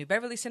the New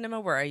Beverly Cinema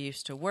where I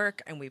used to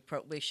work, and we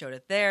showed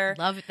it there.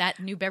 Love that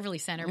New Beverly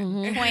Center.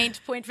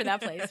 Point for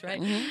that place,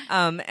 right?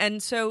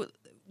 And so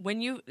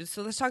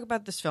let's talk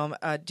about this film.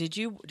 Did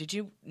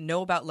you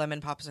know about Lemon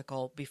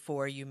Popsicle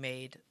before you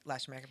made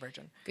Last American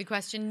Virgin? Good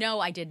question. No,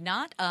 I did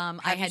not. I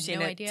Have you had seen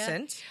no it idea.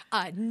 since?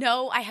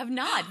 No, I have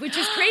not, which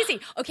is crazy.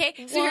 Okay,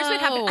 so here's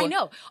what happened. Whoa. I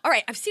know. All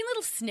right, I've seen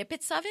little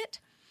snippets of it,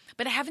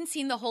 but I haven't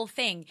seen the whole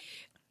thing.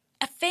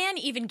 A fan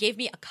even gave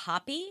me a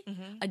copy,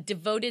 a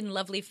devoted and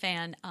lovely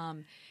fan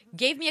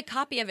gave me a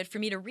copy of it for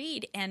me to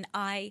read, and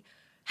I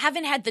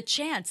haven't had the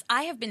chance.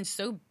 I have been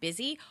so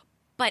busy.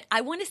 But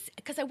I want to,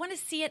 because I want to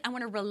see it. I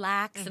want to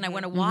relax and I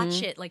want to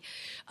watch it. Like,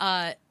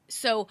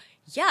 so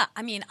yeah.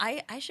 I mean,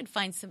 I should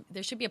find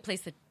there should be a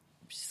place that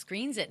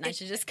screens it, and I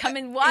should just come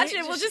and watch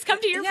it. We'll just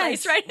come to your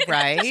place, right?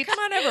 Right? Come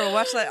on over. We'll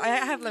watch that. I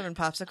have Lemon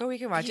Popsicle. We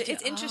can watch it.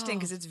 It's interesting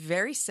because it's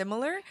very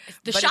similar.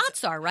 The but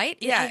shots are right.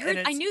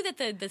 Yeah, I knew that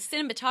the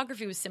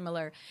cinematography was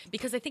similar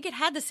because I think it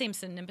had the same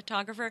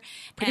cinematographer.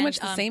 Pretty much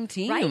the same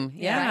team. Right?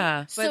 Yeah.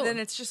 Right. But then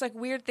it's just like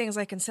weird things,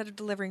 like instead of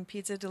delivering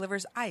pizza, it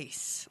delivers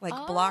ice, like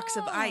blocks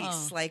of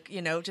ice, like,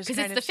 you know, just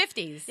because kind it's of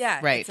the 50s. Yeah,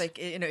 Right. It's like,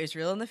 you know,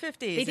 Israel in the 50s.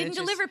 They didn't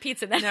deliver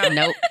pizza then. No,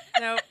 Nope.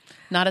 no.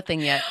 Not a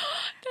thing yet.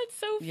 That's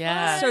so fun.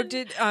 Yeah. So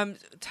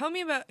tell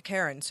me about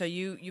Karen. So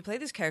you play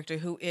this character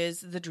who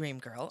is the dream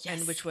girl,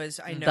 and which was,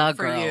 I know, The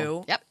for girl.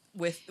 you, Yep.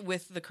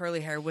 with the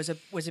curly hair was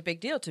a big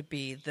deal to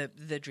be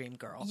the dream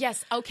girl.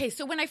 Yes. Okay.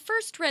 So when I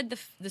first read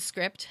the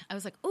script, I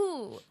was like,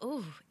 "Ooh,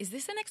 is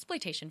this an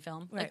exploitation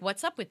film? Right. Like,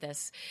 what's up with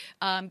this?"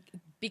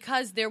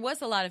 Because there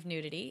was a lot of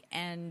nudity,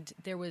 and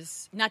there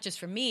was not just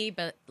for me,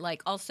 but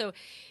like also,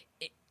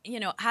 you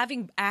know,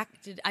 having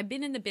acted, I've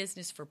been in the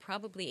business for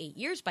probably 8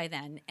 years by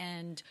then,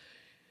 and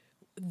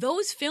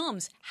those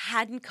films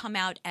hadn't come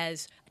out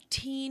as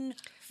teen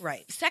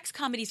sex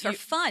comedies for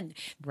fun.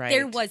 Right.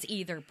 There was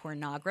either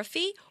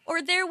pornography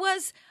or there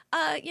was,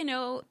 you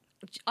know,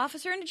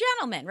 officer and a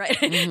gentleman, right?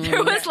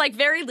 There was like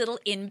very little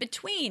in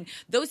between.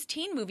 Those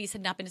teen movies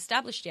had not been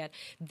established yet.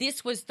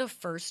 This was the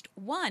first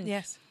one.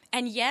 Yes.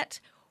 And yet,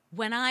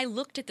 when I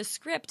looked at the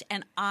script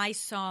and I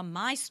saw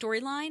my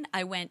storyline,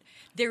 I went,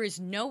 there is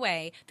no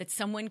way that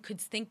someone could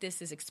think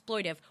this is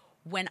exploitive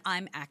when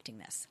I'm acting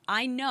this.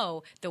 I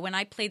know that when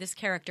I play this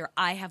character,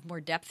 I have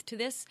more depth to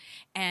this,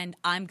 and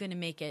I'm going to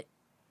make it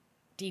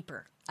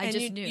deeper. I and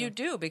just you, knew. you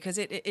do, because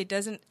it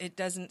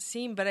doesn't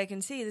seem, but I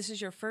can see this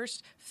is your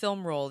first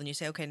film role, and you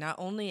say, okay, not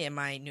only am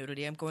I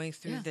nudity, I'm going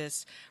through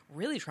this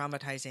really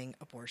traumatizing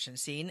abortion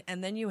scene,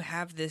 and then you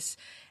have this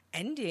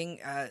ending.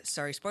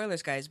 Sorry,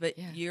 spoilers, guys, but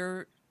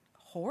you're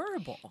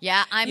horrible.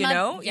 Yeah,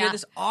 you're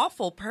this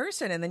awful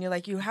person, and then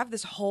you have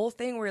this whole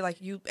thing where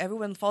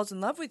everyone falls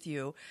in love with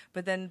you,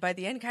 but then by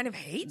the end kind of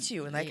hates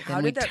you, and how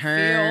did that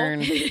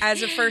feel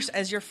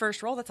as your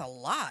first role? That's a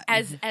lot.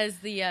 As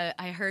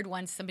I heard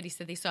once somebody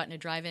said they saw it in a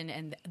drive-in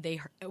and they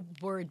heard a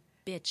word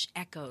bitch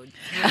echoed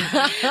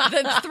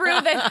through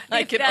the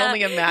I can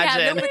only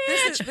imagine. Yeah, no, but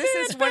this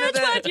is one of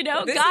the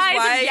guys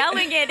are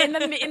yelling it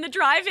in the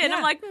drive-in.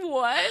 I'm like,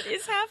 what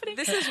is happening?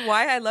 This is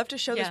why I love to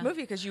show this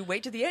movie, because you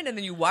wait to the end and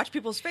then you watch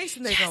people's face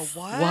and they go,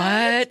 what?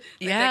 What?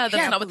 Yeah,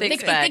 that's not what they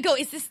expect. They go,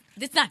 is this?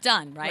 It's not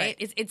done, right?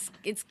 It's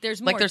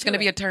there's more. Like there's going to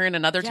be a turn,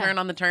 another turn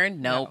on the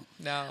turn. Nope.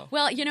 No.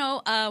 Well,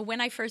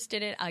 when I first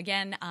did it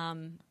again,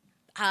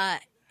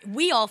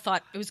 we all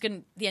thought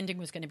the ending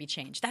was going to be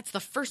changed. That's the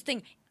first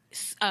thing.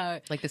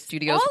 Like the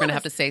studios were going to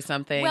have to say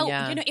something. Well,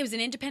 it was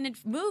an independent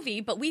movie,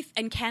 but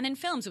and Canon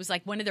Films, it was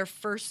like one of their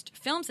first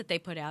films that they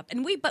put out.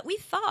 And we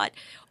thought,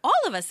 all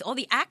of us, all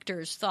the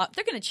actors thought,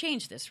 they're going to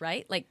change this,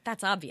 right? Like,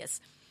 that's obvious.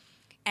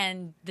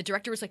 And the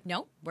director was like,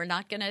 no, we're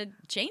not going to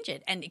change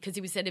it. And because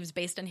he said it was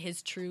based on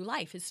his true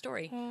life, his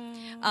story.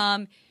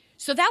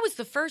 So that was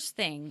the first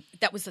thing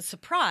that was a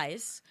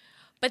surprise.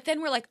 But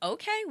then we're like,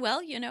 okay,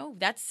 well,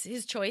 that's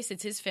his choice.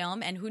 It's his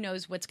film, and who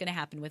knows what's going to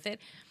happen with it.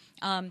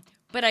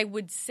 But I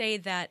would say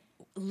that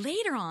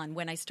later on,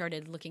 when I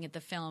started looking at the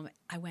film,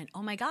 I went,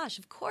 oh my gosh,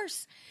 of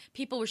course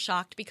people were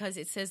shocked because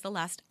it says the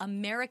last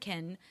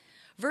American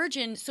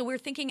virgin. So we're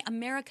thinking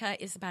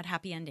America is about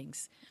happy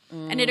endings.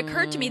 And it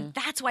occurred to me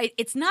that's why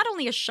it's not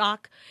only a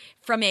shock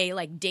from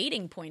a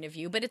dating point of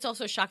view, but it's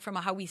also a shock from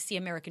how we see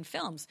American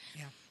films.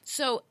 Yeah.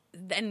 So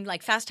then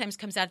Fast Times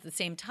comes out at the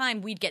same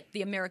time, we'd get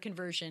the American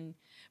version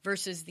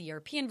versus the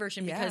European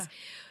version because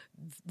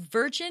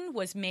Virgin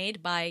was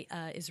made by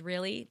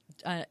Israeli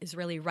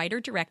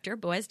writer-director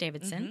Boaz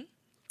Davidson,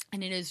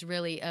 and it is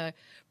really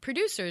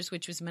producers,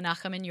 which was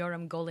Menachem and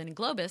Yoram Golan and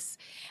Globus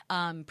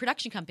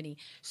production company.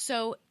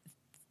 So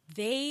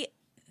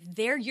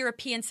their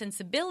European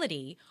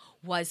sensibility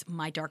was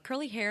my dark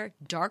curly hair,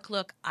 dark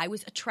look. I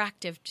was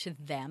attractive to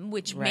them,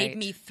 which made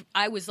me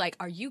I was like,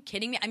 are you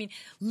kidding me? I mean,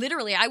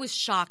 literally, I was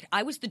shocked.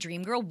 I was the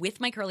dream girl with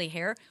my curly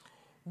hair.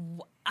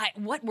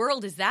 What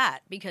world is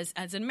that? Because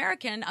as an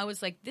American, I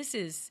was like,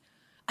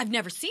 I've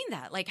never seen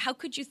that. Like, how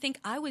could you think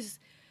I was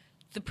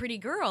the pretty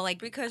girl?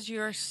 Because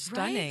you're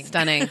stunning. Right?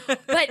 Stunning.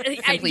 But,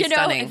 simply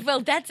stunning.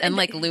 Well, that's... And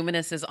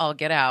luminous as all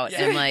get out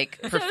and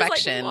perfection. So I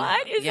was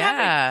like,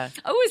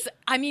 what is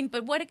happening?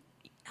 But what...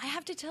 I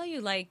have to tell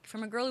you,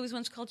 from a girl who was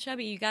once called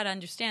chubby, you got to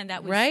understand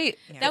that was... Right.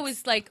 That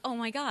was oh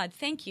my God,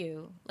 thank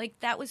you.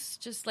 That was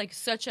just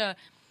such a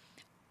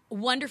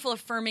wonderful,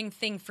 affirming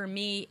thing for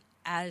me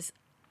as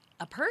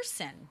a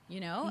person,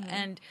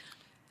 and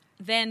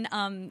then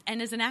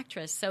and as an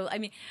actress. So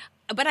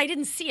but I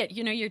didn't see it.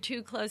 You're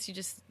too close. You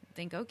just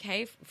think,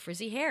 okay,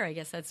 frizzy hair. I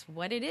guess that's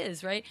what it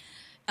is, right?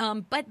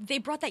 But they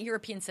brought that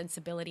European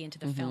sensibility into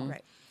the film,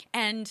 right?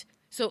 And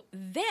so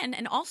then,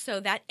 and also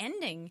that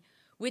ending,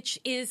 which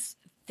is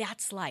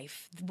that's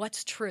life,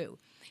 what's true.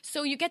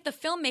 So you get the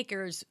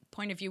filmmaker's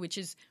point of view, which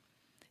is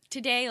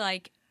today,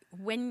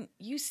 when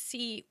you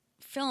see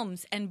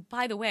films, and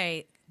by the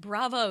way,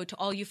 bravo to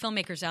all you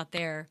filmmakers out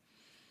there,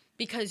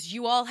 because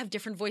you all have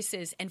different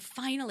voices, and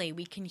finally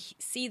we can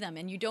see them,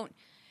 and you don't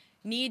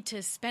need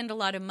to spend a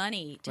lot of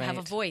money to have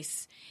a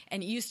voice.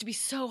 And it used to be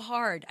so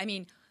hard. I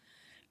mean,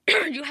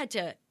 you had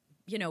to,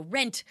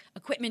 rent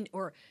equipment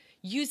or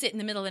use it in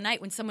the middle of the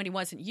night when somebody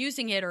wasn't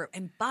using it,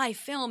 and buy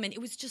film, and it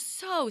was just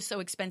so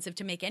expensive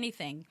to make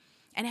anything.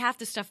 And half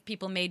the stuff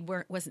people made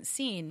wasn't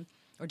seen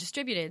or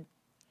distributed.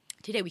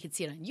 Today we could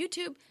see it on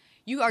YouTube.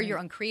 You are your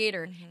own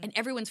creator, and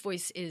everyone's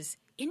voice is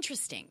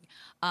interesting.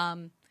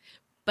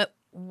 But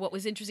what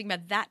was interesting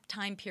about that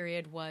time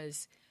period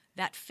was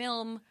that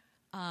film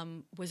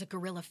was a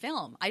guerrilla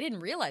film. I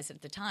didn't realize it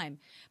at the time,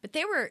 but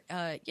they were,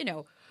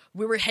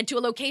 we were head to a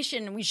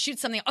location and we shoot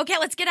something. Okay,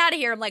 let's get out of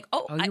here. I'm like,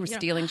 you were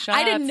stealing shots.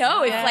 I didn't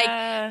know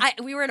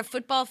if we were at a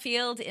football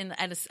field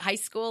at a high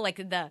school,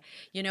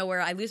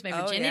 where I lose my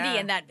virginity,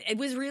 and that it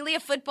was really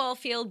a football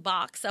field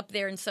box up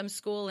there in some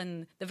school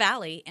in the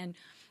valley, and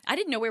I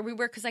didn't know where we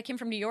were because I came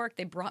from New York.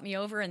 They brought me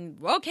over,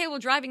 and okay, we're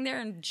driving there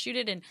and shoot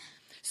it, and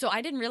so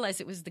I didn't realize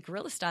it was the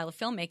guerrilla style of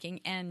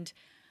filmmaking, and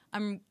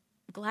I'm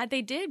glad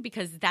they did,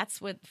 because that's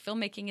what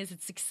filmmaking is.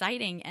 It's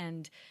exciting,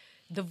 and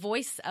the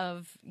voice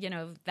of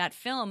that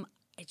film,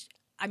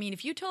 I mean,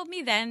 if you told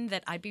me then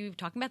that I'd be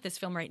talking about this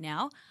film right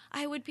now,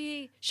 I would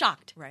be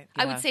shocked. Right.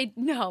 I would say,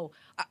 no.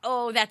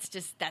 Oh, that's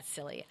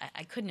silly.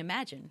 I couldn't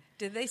imagine.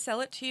 Did they sell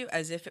it to you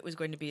as if it was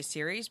going to be a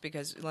series?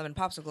 Because Lemon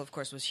Popsicle, of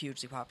course, was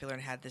hugely popular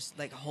and had this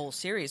like whole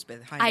series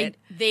behind it.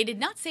 They did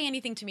not say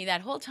anything to me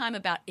that whole time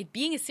about it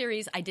being a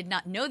series. I did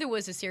not know there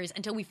was a series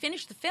until we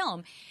finished the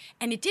film,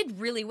 and it did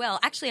really well.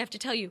 Actually, I have to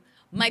tell you,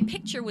 my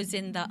picture was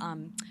in the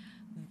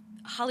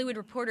Hollywood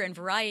Reporter and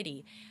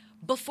Variety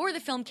before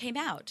the film came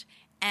out.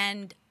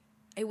 And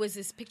it was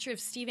this picture of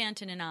Steve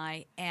Anton and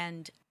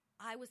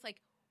I was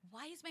like,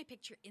 why is my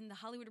picture in the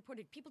Hollywood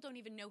Reporter? People don't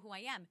even know who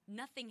I am.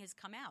 Nothing has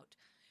come out.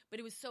 But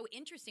it was so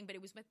interesting, but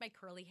it was with my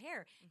curly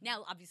hair. Mm-hmm.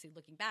 Now, obviously,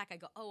 looking back, I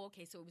go, oh,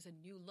 okay, so it was a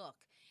new look.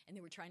 And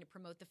they were trying to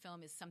promote the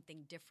film as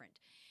something different.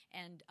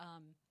 And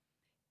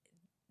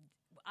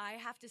I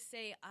have to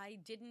say, I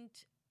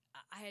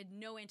had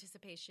no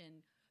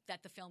anticipation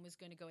that the film was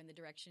going to go in the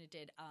direction it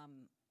did.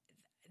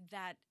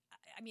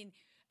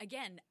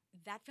 Again,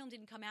 that film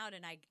didn't come out,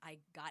 and I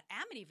got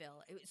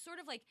Amityville. It was sort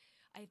of like,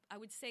 I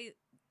would say,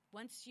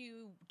 once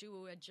you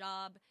do a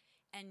job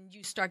and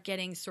you start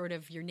getting sort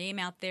of your name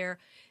out there,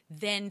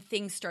 then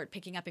things start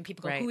picking up, and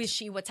people go, right. Who is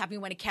she? What's happening?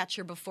 We want to catch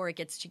her before she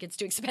gets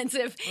too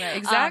expensive. Right.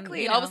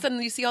 Exactly. All of a know.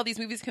 sudden, you see all these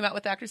movies come out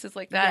with actresses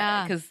like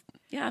that because,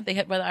 they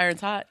hit where the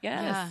iron's hot.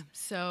 Yes. Yeah.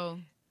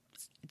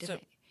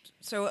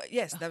 So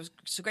yes, that was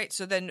so great.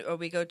 So then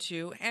we go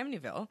to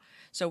Amityville.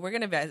 So we're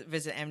going to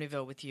visit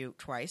Amityville with you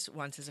twice,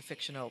 once as a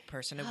fictional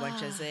person and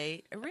once as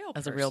a real person.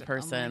 As a real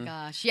person. Oh, my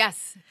gosh.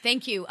 Yes.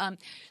 Thank you.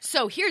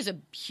 So here's a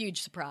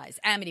huge surprise.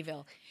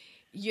 Amityville.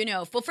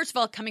 Well, first of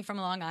all, coming from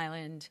Long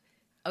Island,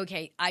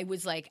 okay, I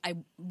was like, I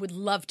would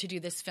love to do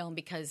this film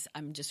because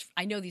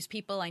I know these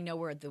people. I know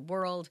we're the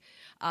world.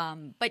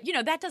 But,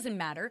 that doesn't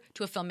matter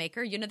to a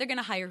filmmaker. They're going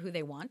to hire who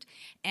they want.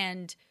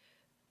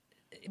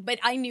 But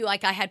I knew,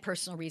 like, I had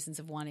personal reasons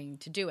of wanting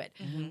to do it.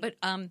 Mm-hmm. But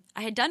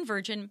I had done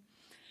Virgin.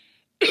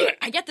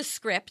 I get the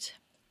script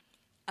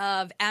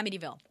of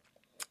Amityville.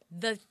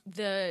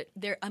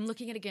 I'm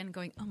looking at it again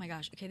going, oh my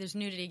gosh, okay, there's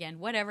nudity again.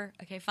 Whatever.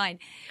 Okay, fine.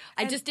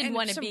 I just didn't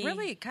want to be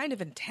really kind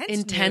of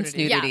intense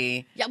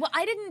nudity. Yeah, well,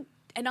 I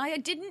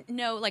didn't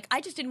know, like,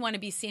 I just didn't want to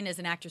be seen as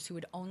an actress who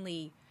would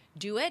only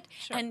do it.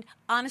 Sure. And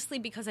honestly,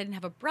 because I didn't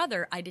have a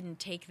brother, I didn't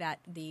take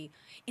the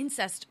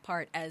incest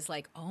part as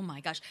like, oh my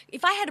gosh.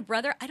 If I had a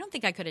brother, I don't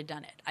think I could have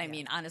done it. I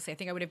mean, honestly, I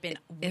think I would have been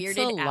weirded it's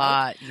a out.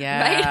 lot,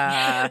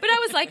 yeah. Right? But I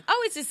was like,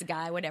 oh, it's just a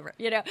guy, whatever.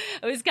 It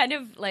was kind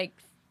of like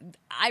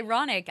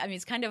ironic. I mean,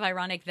 it's kind of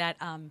ironic that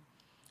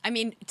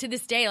to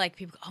this day, like,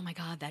 people go, oh my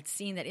God, that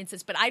scene, that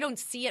incest. But I don't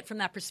see it from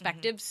that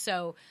perspective. Mm-hmm.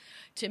 So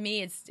to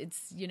me, it's.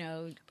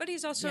 But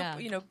he's also,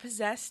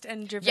 possessed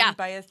and driven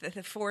by a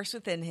force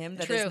within him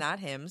that is not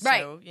him. So,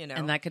 right.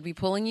 And that could be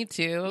pulling you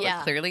too.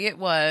 Yeah. Clearly it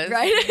was.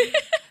 Right.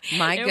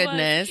 My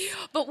goodness.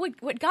 But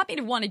what got me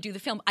to want to do the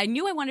film, I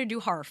knew I wanted to do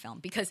horror film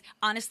because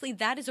honestly,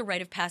 that is a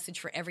rite of passage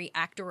for every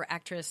actor or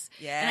actress.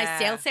 Yeah. And I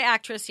still say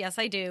actress. Yes,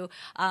 I do.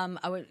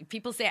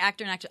 People say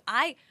actor and actress.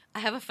 I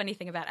have a funny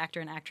thing about actor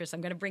and actress.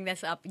 I'm going to bring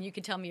this up, and you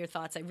can tell me your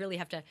thoughts. I really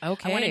have to.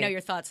 Okay. I want to know your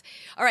thoughts.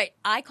 All right.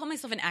 I call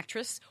myself an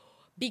actress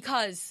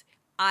because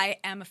I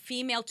am a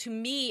female. To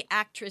me,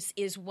 actress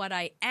is what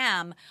I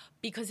am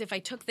because if I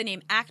took the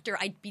name actor,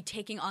 I'd be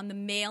taking on the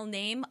male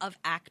name of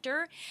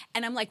actor.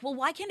 And I'm like, well,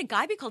 why can't a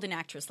guy be called an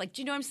actress? Like,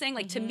 do you know what I'm saying?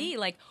 Like, to me,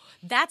 like,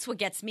 that's what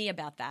gets me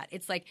about that.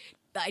 It's like,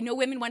 I know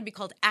women want to be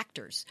called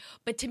actors,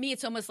 but to me,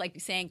 it's almost like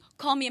saying,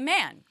 call me a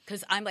man.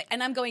 Because I'm like,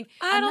 and I'm going,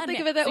 I don't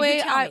think of it that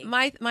way.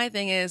 My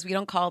thing is, we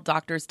don't call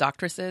doctors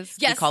doctresses.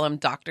 Yes. We call them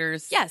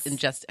doctors. Yes. And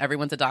just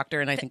everyone's a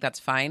doctor, and I think that's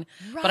fine.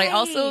 Right. But I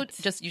also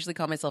just usually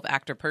call myself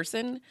actor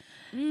person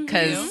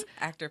because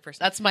actor person.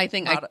 That's my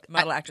thing.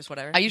 Model actress,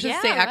 whatever. I usually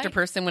say actor right.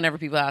 person whenever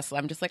people ask.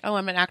 I'm just like, oh,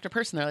 I'm an actor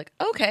person. They're like,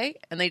 okay.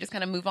 And they just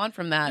kind of move on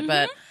from that.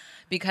 But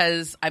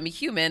because I'm a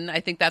human,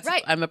 I think that's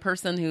right. I'm a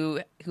person who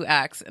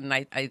acts, and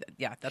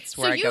that's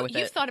where I go with it. So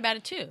you've thought about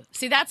it too.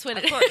 See, that's what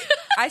it is.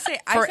 I say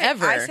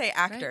Forever. I say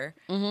actor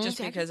right?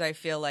 just because I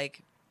feel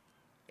like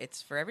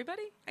it's for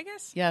everybody, I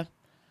guess. Yeah.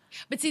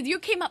 But see, you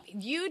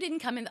didn't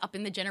come up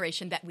in the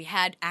generation that we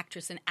had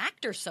actress and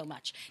actor so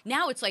much.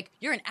 Now it's like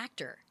you're an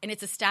actor and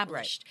it's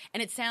established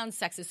and it sounds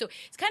sexist. So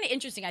it's kind of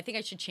interesting. I think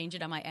I should change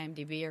it on my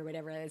IMDb or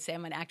whatever. I'd say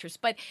I'm an actress.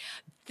 But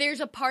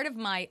there's a part of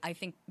I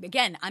think,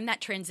 again, I'm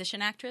that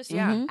transition actress,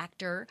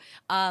 actor.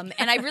 And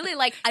I really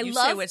You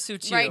love. say what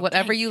suits you. Right,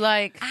 Whatever you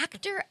like.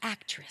 Actor,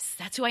 actress.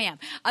 That's who I am.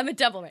 I'm a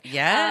double. Right?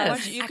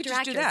 Yes. You could Actor,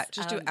 just do that. actress.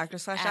 Just do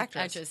actor/actress.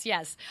 Actress,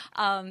 yes.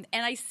 And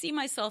I see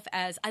myself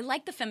as, I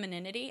like the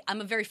femininity.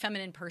 I'm a very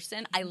feminine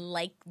person. I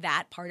like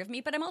that part of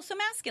me, but I'm also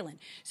masculine.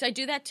 So I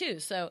do that too.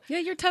 So yeah,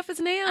 you're tough as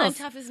nails. I'm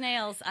tough as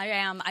nails. I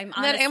am. I'm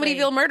and that honestly,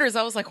 Amityville Murders,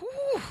 I was like,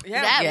 ooh.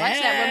 Yeah. Watch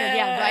that woman.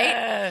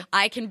 Yeah, right?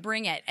 I can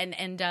bring it.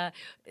 And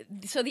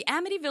so the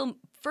Amityville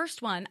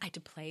first one, I had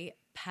to play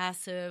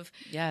passive,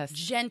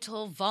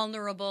 gentle,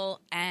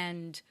 vulnerable,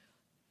 and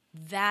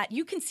that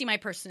you can see my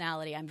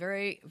personality. I'm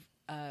very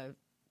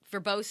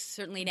verbose,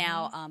 certainly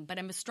now, but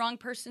I'm a strong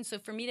person. So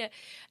for me to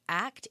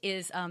act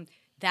is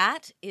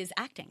that is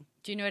acting.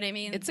 Do you know what I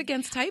mean? It's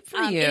against type for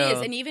you. It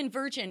is. And even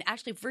Virgin,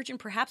 actually, Virgin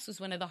perhaps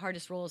was one of the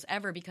hardest roles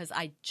ever because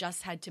I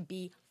just had to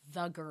be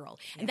the girl.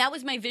 And that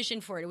was my vision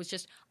for it. It was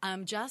just,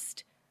 I'm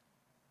just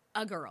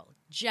a girl,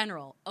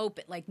 general,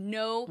 open, like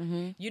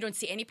no, you don't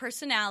see any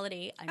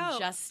personality. I'm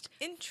just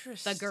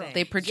interesting. the girl.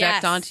 They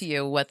project onto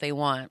you what they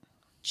want.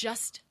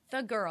 Just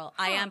the girl.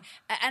 I am.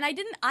 And I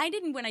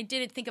didn't, when I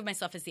did it, think of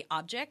myself as the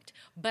object,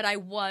 but I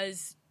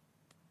was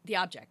the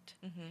object.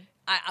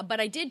 But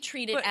I did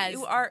treat it as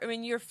you are. I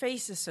mean, your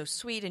face is so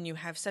sweet, and you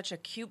have such a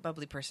cute,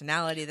 bubbly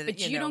personality that. But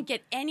you don't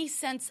get any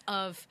sense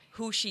of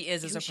who she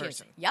is as a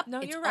person. Yep. No,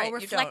 it's you're right. all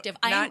reflective.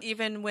 Not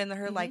even when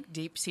her like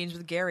deep scenes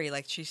with Gary,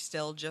 like she's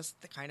still just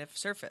the kind of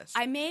surface.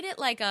 I made it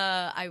like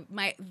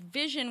my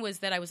vision was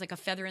that I was like a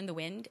feather in the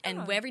wind,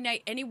 and every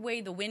night, any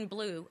way the wind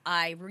blew,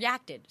 I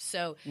reacted.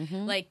 So,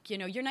 like,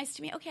 you're nice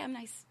to me. Okay, I'm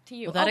nice to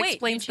you. Well, that wait,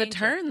 explains the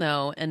turn,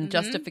 though, and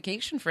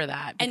justification for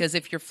that. Because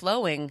if you're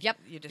flowing, Yep.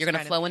 you're going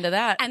to flow into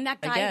that. And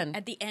that guy again.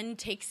 at the end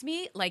takes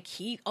me, like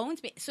he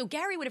owns me. So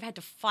Gary would have had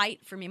to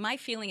fight for me. My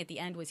feeling at the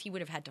end was he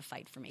would have had to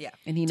fight for me. Yeah.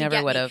 And he to never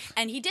get would me. have.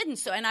 And he didn't.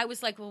 So, and I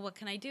was like, well, what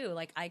can I do?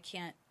 Like, I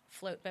can't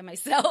float by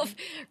myself,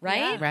 right?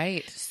 Yeah.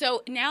 Right.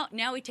 So now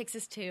he takes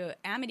us to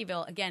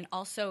Amityville again.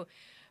 Also,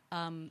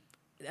 I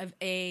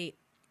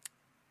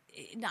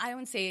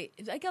wouldn't say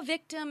like a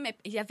victim.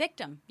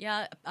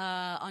 Yeah,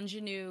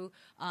 ingenue.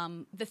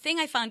 The thing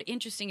I found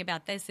interesting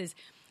about this is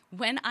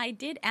when I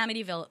did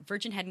Amityville,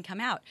 Virgin hadn't come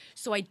out,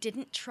 so I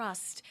didn't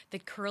trust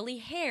that curly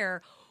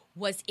hair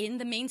was in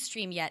the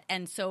mainstream yet,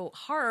 and so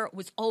horror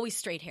was always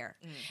straight hair.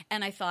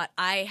 And I thought,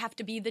 I have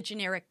to be the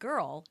generic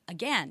girl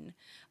again,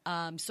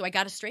 so I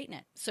got to straighten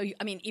it. So,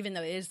 I mean, even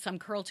though there is some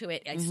curl to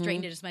it, I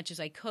straightened it as much as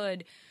I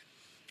could,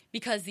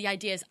 because the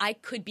idea is I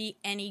could be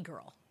any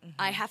girl.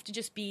 I have to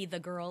just be the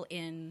girl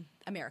in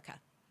America.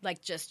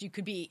 Like, just, you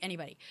could be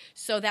anybody.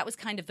 So that was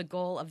kind of the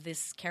goal of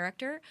this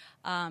character.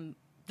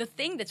 The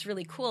thing that's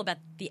really cool about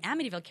the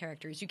Amityville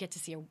character is you get to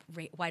see a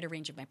wider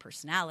range of my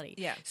personality.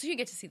 Yeah. So you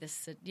get to see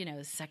this,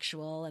 the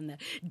sexual and the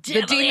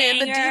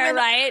demon,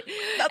 right?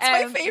 That's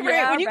my favorite.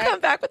 Yeah, when you right.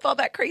 come back with all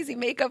that crazy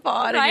makeup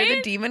on and you're the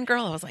Right? demon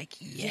girl, I was like,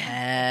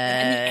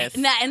 yes.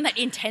 And that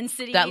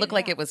intensity. That looked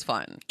like it was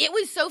fun. It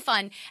was so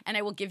fun. And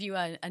I will give you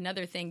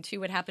another thing,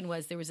 too. What happened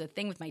was there was a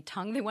thing with my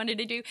tongue they wanted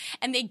to do,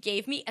 and they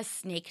gave me a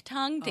snake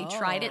tongue. They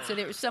tried it. So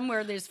there was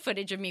there's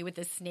footage of me with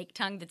a snake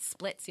tongue that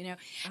splits,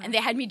 and they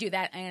had me do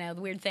that,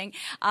 the weird thing.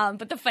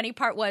 But the funny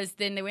part was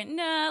then they went,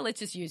 nah, let's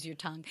just use your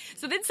tongue.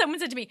 So then someone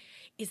said to me,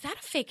 is that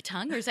a fake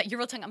tongue or is that your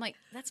real tongue? I'm like,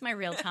 that's my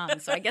real tongue.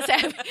 So I guess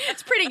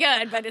it's pretty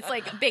good, but it's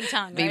like a big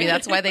tongue. Maybe right?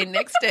 that's why they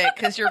nixed it,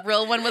 because your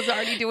real one was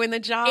already doing the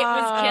job. It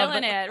was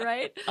killing it,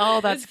 right? Oh, It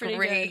was that's pretty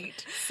great.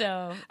 good.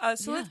 So,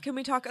 Can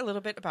we talk a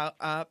little bit about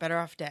Better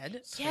Off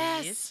Dead?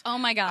 yes. Please? Oh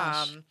my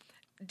gosh.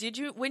 Did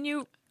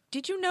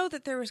you know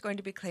that there was going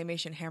to be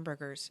claymation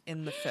hamburgers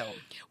in the film?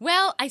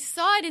 Well, I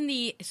saw it in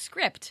the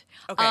script.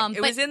 Okay, it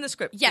but- was in the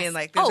script. Yes. Being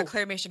like, there's a Oh.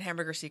 claymation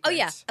hamburger Oh sequence.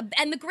 yeah,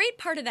 and the great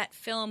part of that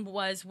film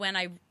was when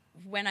I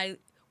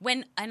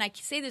and I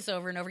say this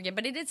over and over again,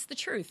 but it is the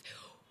truth.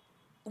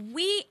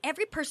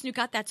 Every person who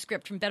got that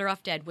script from Better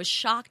Off Dead was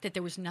shocked that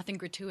there was nothing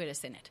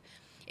gratuitous in it.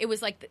 It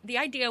was like the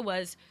idea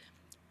was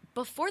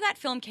before that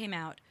film came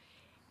out,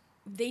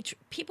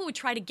 people would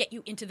try to get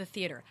you into the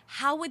theater.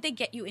 How would they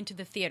get you into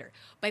the theater?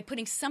 By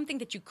putting something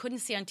that you couldn't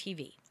see on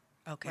TV.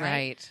 Okay.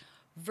 Right.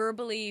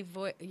 Verbally,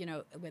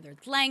 whether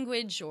it's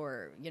language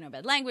or,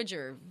 bad language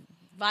or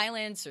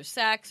violence or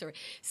sex or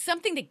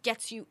something that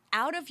gets you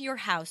out of your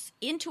house,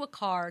 into a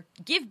car,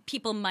 give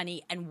people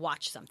money and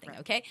watch something,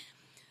 okay?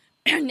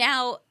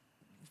 Now,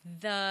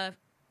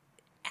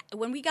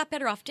 when we got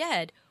Better Off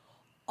Dead,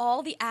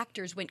 all the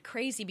actors went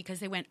crazy because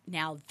they went,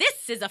 now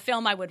this is a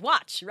film I would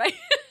watch, right?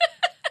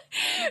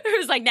 It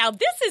was like, now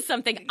this is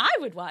something I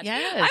would watch.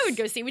 Yes. I would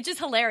go see, which is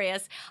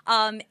hilarious.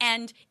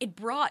 And it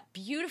brought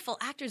beautiful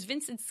actors.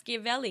 Vincent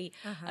Schiavelli,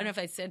 I don't know if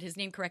I said his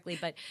name correctly,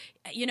 but,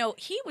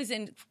 he was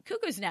in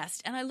Cuckoo's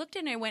Nest. And I looked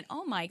in and I went,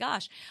 oh, my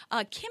gosh.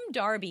 Kim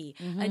Darby,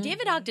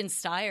 David Ogden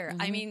Stier.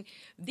 I mean,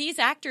 these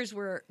actors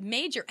were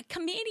major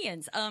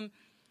comedians.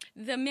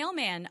 The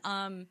mailman,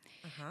 And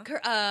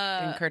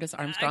Curtis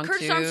Armstrong,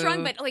 Curtis too.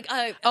 Armstrong, but like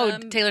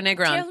Taylor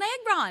Negron. Taylor Negron.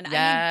 I mean,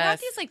 Yes. brought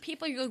these like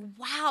people. You go,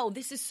 wow,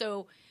 this is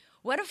so.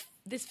 What if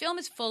this film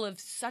is full of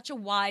such a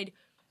wide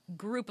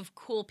group of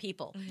cool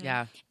people?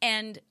 Yeah.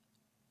 And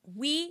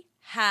we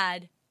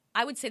had,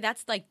 I would say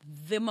that's like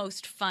the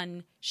most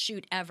fun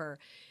shoot ever.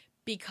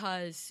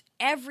 Because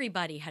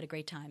everybody had a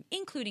great time,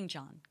 including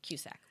John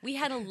Cusack. We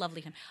had a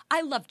lovely time.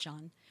 I love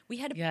John. We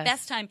had a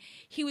best time.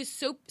 He was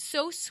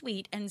so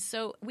sweet, and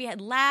so we had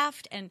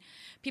laughed, and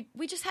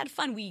we just had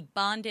fun. We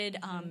bonded,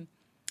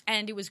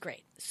 and it was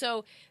great.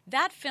 So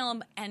that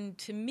film, and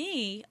to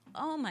me,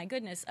 oh my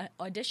goodness,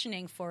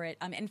 auditioning for it.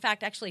 In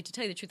fact, actually, to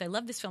tell you the truth, I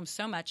love this film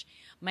so much.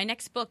 My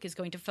next book is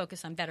going to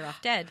focus on Better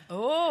Off Dead.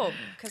 Oh,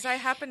 because I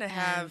happen to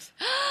have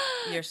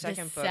your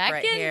second book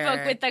right Second here.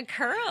 book with the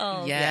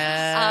curls.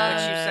 Yes.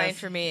 Which you signed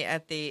for me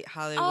at the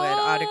Hollywood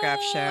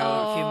Autograph Show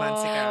a few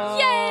months ago.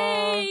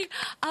 Yay!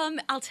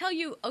 I'll tell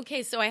you.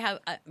 Okay, so I have.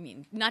 I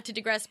mean, not to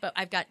digress, but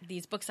I've got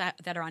these books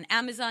that are on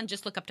Amazon.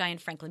 Just look up Diane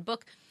Franklin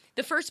book.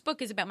 The first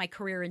book is about my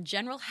career in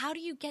general. How do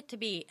you get to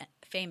be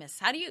famous?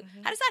 How does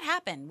that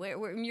happen?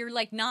 Where you're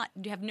like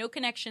you have no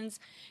connections,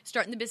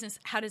 starting the business.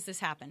 How does this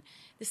happen?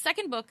 The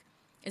second book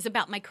is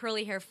about my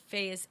curly hair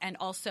phase and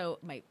also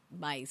my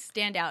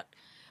standout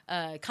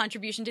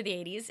contribution to the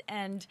 80s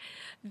and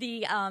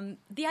the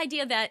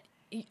idea that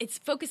it's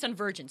focused on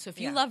Virgin. So if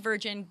you love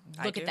Virgin,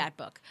 look at that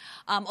book.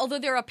 Although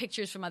there are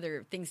pictures from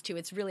other things too.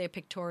 It's really a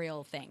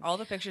pictorial thing. All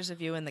the pictures of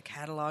you in the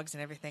catalogs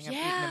and everything, I've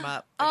eaten them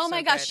up. Oh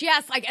my gosh,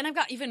 yes. And I've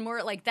got even more.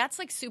 That's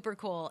super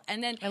cool.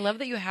 And then I love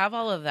that you have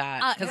all of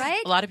that. Because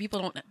right? a lot of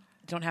people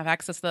don't have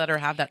access to that or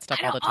have that stuff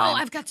all the time. Oh,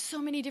 I've got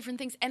so many different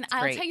things. And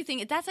I'll tell you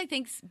that's, I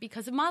think,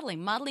 because of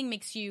modeling. Modeling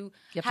makes you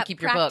have to keep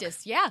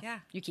practice. your book. Yeah.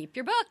 You keep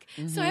your book.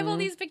 So I have all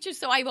these pictures.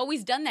 So I've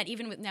always done that,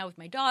 even with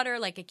my daughter.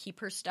 Like, I keep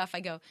her stuff. I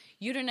go,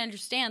 you don't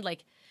understand.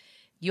 Like,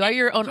 you are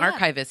your own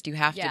archivist. You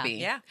have to be.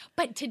 Yeah.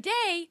 But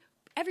today,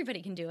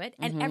 everybody can do it,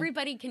 and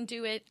everybody can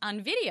do it on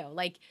video.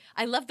 Like,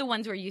 I love the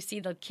ones where you see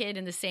the kid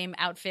in the same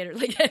outfit, or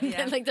like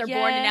they're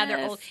born and now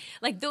they're old.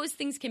 Like, those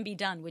things can be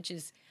done, which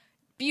is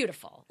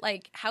beautiful.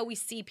 Like, how we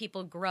see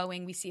people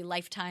growing. We see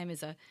Lifetime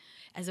as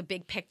a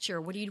big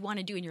picture. What do you want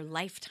to do in your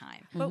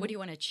lifetime? What do you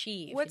want to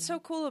achieve? What's so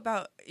cool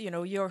about,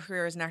 your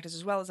career as an actress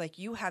as well is like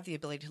you have the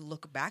ability to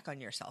look back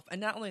on yourself.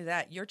 And not only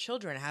that, your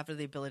children have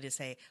the ability to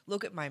say,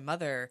 look at my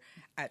mother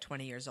at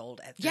 20 years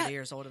old, at 30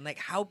 years old. And like,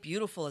 how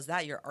beautiful is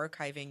that? You're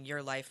archiving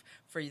your life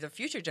for the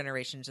future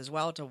generations as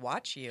well to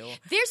watch you.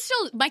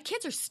 My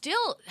kids are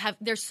still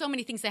there's so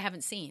many things they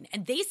haven't seen.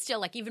 And they still,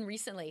 like, even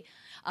recently,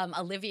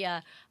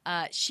 Olivia,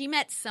 she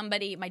met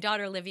somebody, my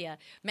daughter Olivia,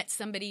 met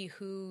somebody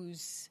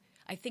who's,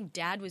 I think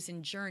dad was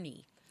in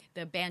Journey,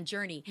 the band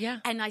Journey. Yeah.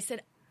 And I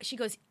said,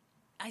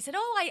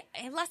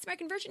 Last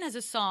American Virgin has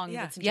a song.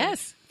 Yeah. That's in Journey.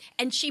 Yes.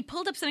 And she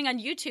pulled up something on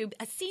YouTube,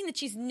 a scene that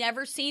she's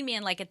never seen me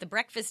in, like at the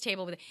breakfast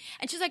table with it.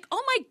 And she's like,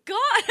 oh my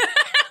God.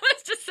 It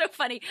was just so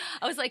funny.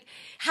 I was like,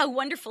 how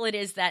wonderful it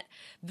is that,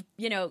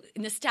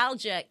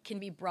 nostalgia can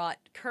be brought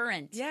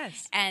current.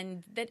 Yes.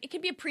 And that it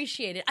can be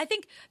appreciated. I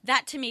think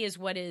that to me is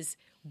what is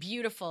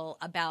beautiful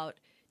about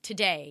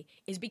today,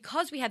 is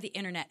because we have the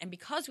internet and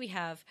because we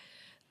have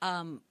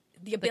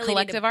the ability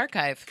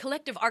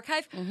collective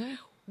archive.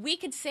 We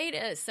could say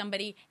to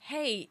somebody,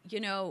 hey,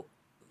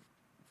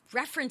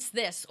 reference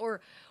this, or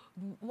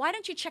why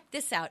don't you check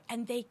this out?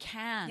 And they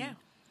can. Yeah.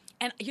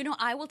 And,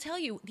 I will tell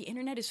you, the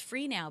internet is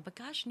free now, but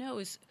gosh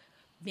knows,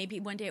 maybe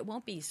one day it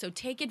won't be. So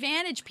take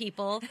advantage,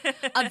 people,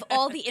 of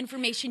all the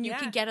information you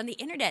can get on the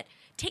internet.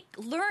 Take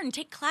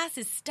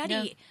classes, study.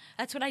 Yeah.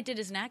 That's what I did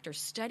as an actor.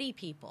 Study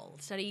people,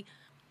 study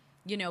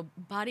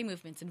body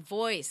movements and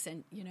voice,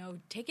 and,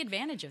 take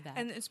advantage of that.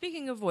 And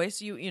speaking of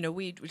voice,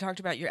 we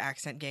talked about your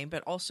accent game,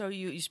 but also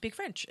you speak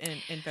French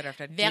in Better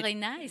After. Very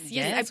nice.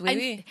 Yes,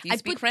 oui. Do you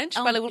speak French?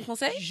 Parlez-vous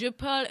français? Je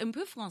parle un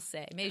peu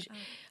français,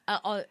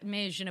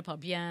 mais je ne parle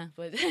bien.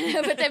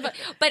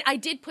 But I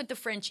did put the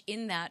French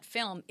in that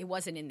film. It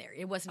wasn't in there.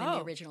 It wasn't in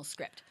the original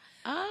script.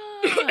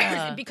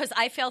 Because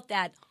I felt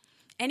that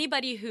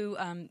anybody who,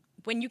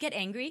 when you get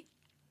angry,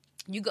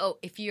 you go,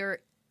 if you're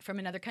from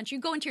another country,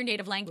 you go into your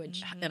native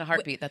language. In a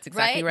heartbeat. That's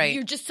exactly right.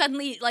 You just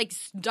suddenly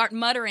start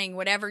muttering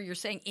whatever you're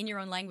saying in your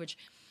own language.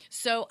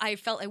 So I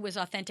felt it was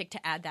authentic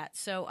to add that.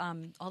 So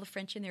all the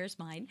French in there is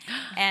mine.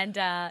 And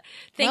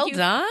thank you.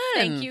 Done.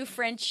 Thank you,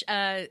 French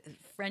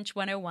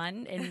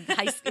 101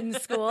 in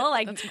school.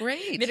 That's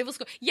great. Medieval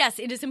school. Yes,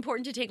 it is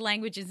important to take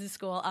languages in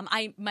school.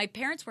 My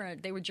parents were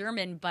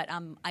German, but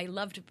I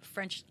loved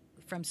French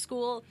from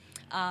school.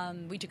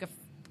 We took a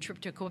trip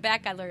to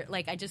Quebec.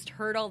 I just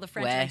heard all the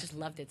French and I just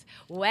loved it.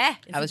 Ouais.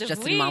 I was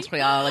just in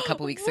Montreal a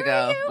couple weeks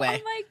ago. Ouais.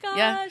 Oh my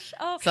gosh.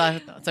 Yeah.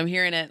 So I'm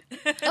hearing it.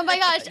 Oh my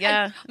gosh.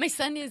 Yeah. My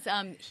son is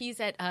he's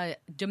at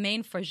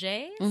Domaine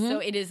Frogé. So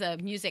it is a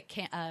music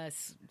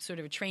sort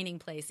of a training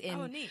place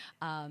in neat.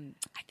 I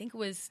think it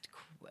was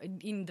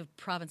in the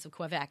province of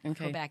Quebec.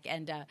 Okay. Quebec.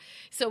 And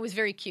so it was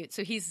very cute.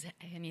 So he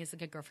has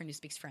a girlfriend who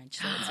speaks French.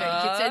 So it's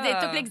very cute. So they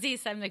took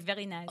l'existe. I'm like,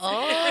 very nice.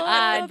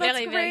 Oh, that's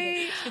very, great.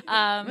 Very good.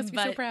 Must be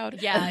so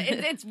proud. Yeah,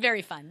 it's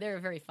very fun. They're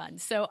very fun.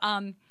 So,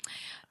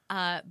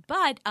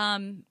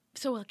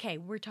 so okay,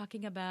 we're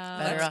talking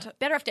about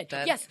Better Off Dead.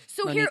 Yes.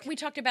 So Monique. here we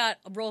talked about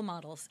role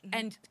models,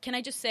 and can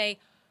I just say,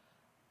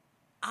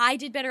 I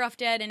did Better Off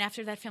Dead, and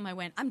after that film, I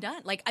went, I'm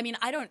done.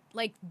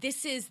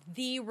 This is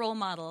the role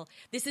model.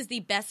 This is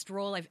the best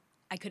role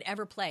I could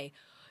ever play.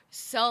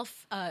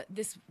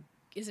 This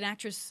is an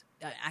actress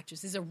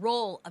is a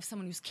role of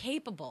someone who's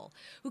capable,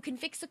 who can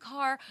fix a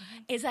car,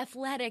 is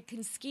athletic,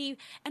 can ski,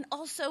 and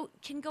also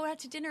can go out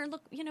to dinner and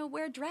look,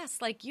 wear a dress.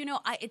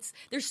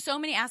 There's so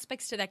many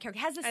aspects to that character.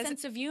 Has a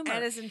sense of humor.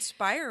 And is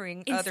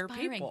inspiring other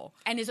people.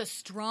 And is a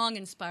strong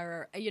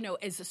inspirer,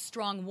 is a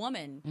strong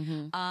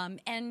woman.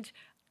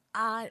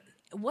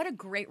 What a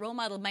great role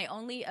model. My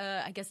only,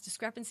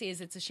 discrepancy is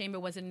it's a shame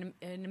it wasn't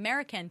an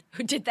American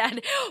who did that.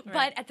 Right.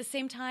 But at the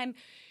same time,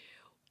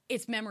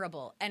 It's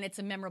memorable, and it's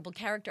a memorable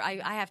character. I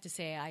have to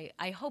say,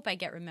 I hope I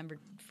get remembered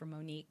for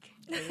Monique.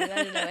 I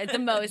don't know, at the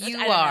most. You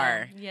I don't are.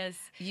 know. Yes.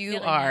 You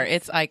Feeling are. nice.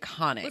 It's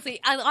iconic. Let's see.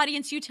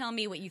 Audience, you tell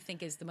me what you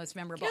think is the most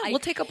memorable. Yeah, we'll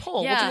take a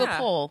poll. Yeah. We'll do a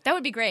poll. That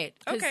would be great.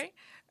 'cause- Okay.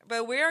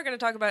 But we are going to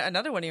talk about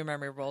another one of your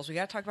memory roles. We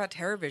got to talk about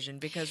TerrorVision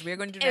because we are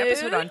going to do an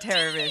episode on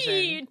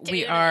TerrorVision.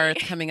 We are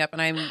coming up,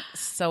 and I'm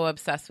so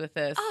obsessed with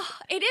this. Oh,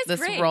 it is This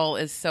great. role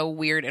is so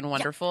weird and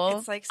wonderful.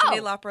 It's like Cyndi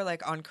Oh. Lauper,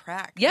 like on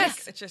crack. Yes.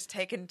 Like, it's just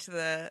taken to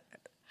the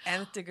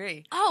nth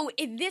degree. Oh,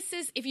 this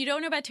is, if you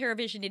don't know about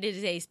TerrorVision, it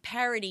is a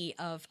parody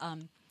of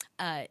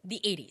the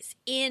 80s,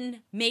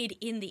 made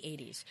in the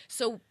 80s.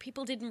 So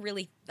people didn't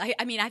really,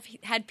 I mean, I've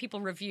had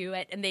people review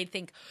it and they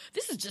think,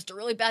 this is just a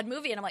really bad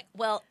movie. And I'm like,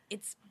 well,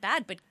 it's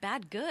bad, but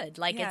bad good.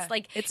 Like, Yeah. it's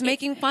like... it's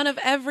making fun of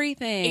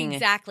everything.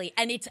 Exactly.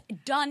 And it's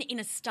done in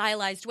a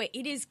stylized way.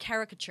 It is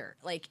caricature.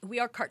 Like, we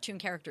are cartoon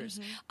characters.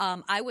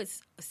 I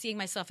was seeing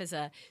myself as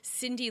a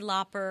Cyndi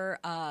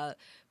Lauper,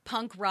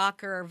 punk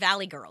rocker,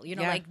 Valley Girl. You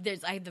know, Yeah. like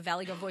I have the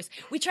Valley Girl voice.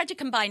 We tried to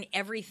combine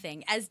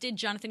everything, as did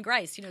Jonathan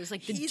Gryce. You know, it was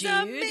like the He's dude.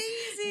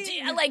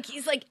 amazing. Like,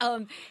 he's like,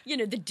 you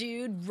know, the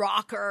dude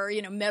rocker,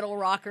 you know, metal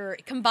rocker,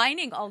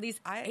 combining all these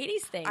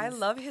 80s things. I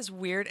love his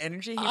weird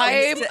energy he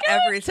I'm brings to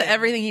everything. To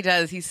everything he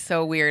does, he's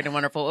so weird and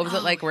wonderful. What was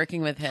it like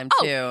working with him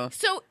too?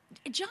 So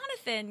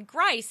Jonathan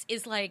Gryce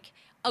is like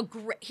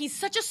he's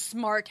such a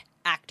smart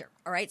actor.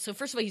 All right. So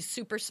first of all, he's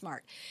super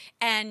smart,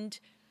 and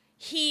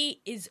he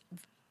is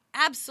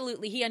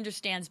absolutely, he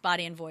understands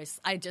body and voice.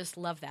 I just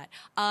love that.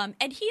 And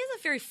he is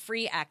a very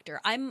free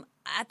actor. I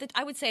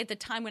would say at the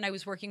time when I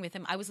was working with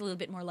him, I was a little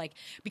bit more like,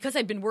 because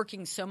I've been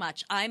working so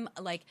much, I'm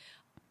like,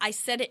 I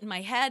set it in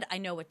my head, I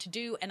know what to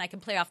do, and I can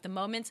play off the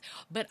moments,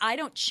 but I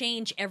don't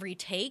change every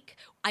take.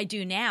 I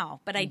do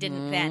now, but I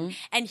didn't then.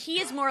 And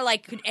he is more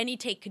like, any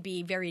take could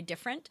be very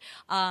different,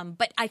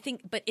 but I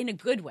think, but in a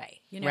good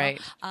way, you know?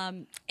 Right.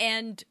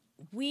 And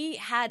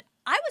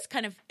I was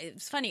kind of,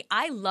 it's funny,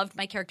 I loved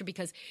my character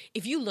because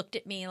if you looked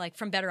at me like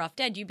from Better Off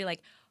Dead, you'd be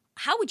like,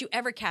 how would you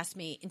ever cast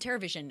me in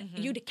TerrorVision?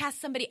 You'd cast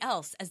somebody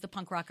else as the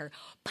punk rocker.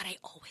 But I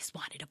always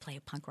wanted to play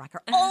a punk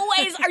rocker.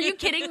 Always. Are you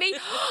kidding me?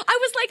 I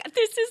was like,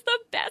 this is the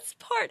best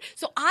part.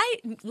 So I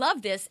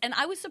love this. And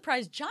I was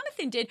surprised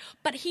Jonathan did,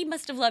 but he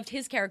must have loved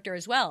his character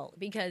as well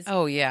because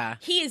Oh yeah.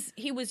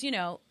 he was, you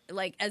know,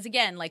 like, as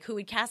again, like who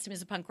would cast him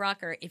as a punk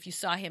rocker if you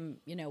saw him,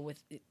 you know,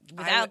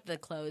 without the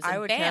clothes. I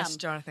and would bam. cast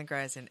Jonathan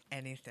Gryce in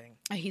anything.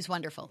 He's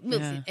wonderful.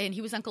 Yeah. And he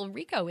was Uncle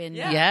Rico in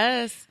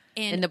Yes. And-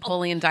 in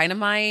Napoleon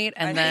Dynamite,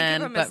 and I then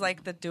think of him as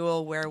like the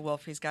dual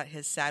werewolf. He's got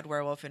his sad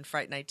werewolf in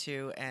Fright Night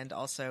 2 and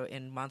also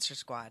in Monster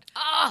Squad.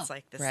 Oh! It's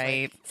like this,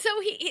 right. So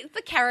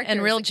the character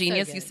And Real is, like, so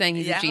Genius, good. he's saying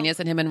he's Yeah. a genius,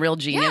 and him in Real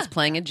Genius Yeah.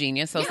 playing a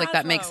genius. So I was like,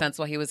 that makes Cosmo. sense.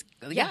 Why he was,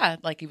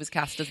 like he was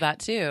cast as that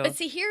too. But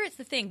see, here is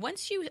the thing: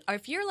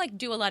 if you're like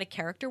do a lot of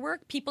character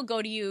work, people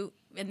go to you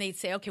and they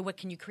say, "Okay, what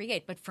can you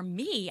create?" But for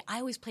me, I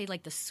always played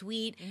like the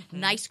sweet,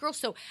 nice girl.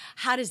 So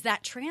how does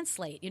that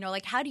translate? You know,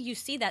 like how do you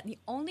see that? And the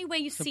only way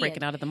you see breaking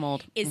it out of the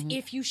mold is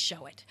if you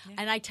show it.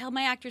 And I tell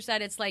my actors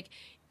that it's like,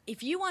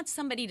 if you want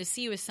somebody to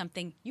see you as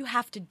something, you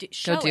have to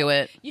show do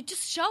it. You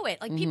just show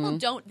it. Like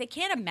people they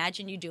can't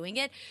imagine you doing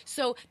it.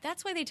 So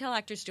that's why they tell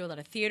actors to do a lot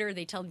of theater.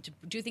 They tell them to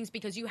do things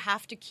because you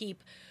have to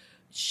keep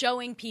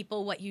showing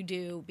people what you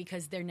do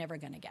because they're never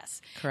going to guess.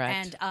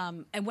 Correct.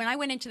 And when I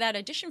went into that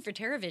audition for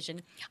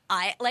TerrorVision,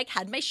 I like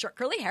had my short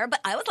curly hair,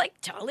 but I was like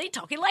totally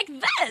talking like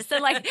this,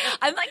 and like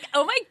I'm like,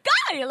 oh my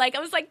god, like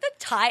I was like the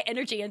Thai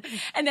energy, and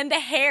then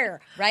the hair,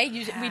 right?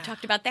 We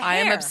talked about the hair. I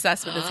am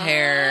obsessed with his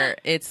hair.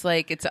 It's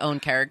like its own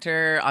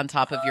character on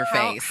top of your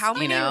face. How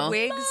many you know?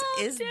 wigs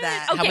is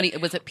that? How Okay. many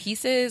was it?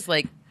 Pieces?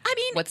 Like, I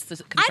mean, what's the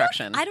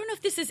construction? I don't know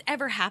if this has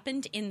ever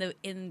happened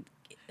in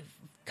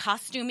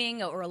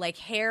costuming or like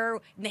hair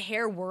in the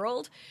hair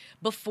world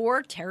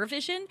before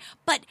TerrorVision,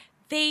 but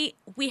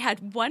we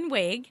had one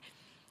wig,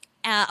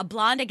 a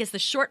blonde, I guess the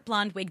short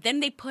blonde wig. Then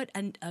they put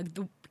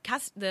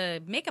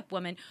the makeup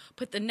woman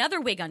put another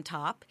wig on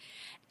top.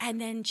 And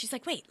then she's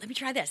like, wait, let me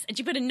try this. And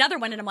she put another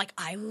one, and I'm like,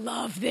 I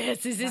love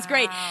this. This is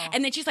great.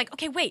 And then she's like,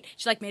 okay, wait.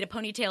 She like made a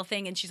ponytail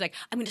thing, and she's like,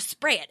 I'm going to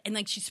spray it. And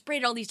like she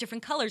sprayed all these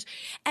different colors.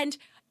 And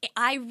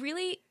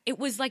it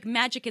was like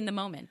magic in the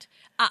moment.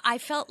 I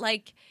felt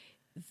like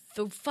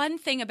the fun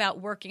thing about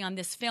working on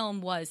this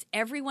film was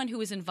everyone who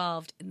was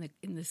involved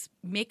in this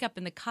makeup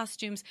and the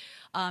costumes,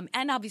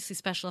 and obviously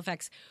special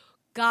effects,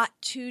 got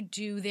to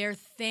do their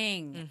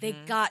thing. They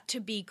got to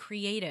be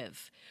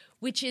creative,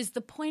 which is the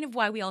point of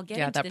why we all get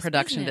into that this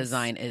production business.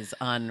 design is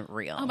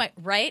unreal. Oh my!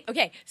 Right?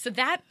 Okay. So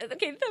the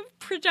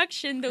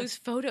production, those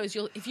photos.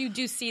 If you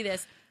do see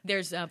this,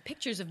 there's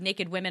pictures of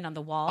naked women on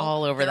the wall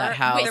all over that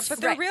house.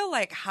 But they're Right. real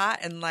like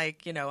hot and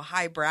like,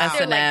 highbrow.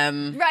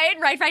 S&M. Right.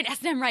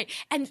 S&M, right.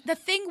 And the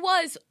thing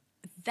was,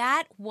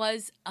 that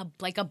was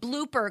like a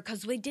blooper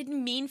because we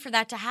didn't mean for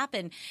that to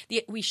happen.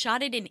 We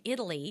shot it in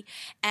Italy,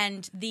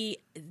 and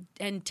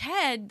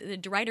Ted,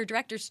 the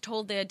writer-directors,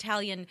 told the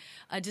Italian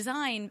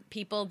design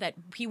people that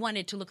he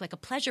wanted to look like a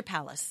pleasure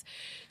palace.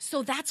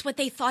 So that's what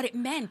they thought it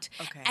meant.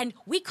 Okay. And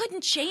we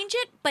couldn't change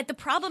it, but the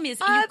problem is,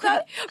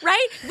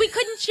 right? We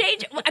couldn't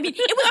change it. I mean,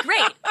 it was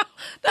great.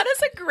 That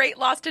is a great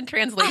lost in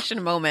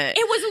translation moment.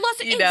 It was a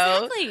lost you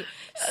know? exactly.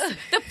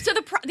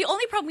 The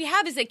only problem we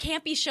have is it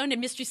can't be shown at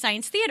Mystery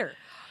Science Theater.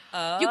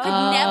 You could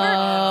never,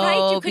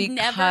 right? You could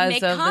never make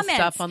because of comments. the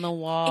stuff on the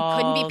wall.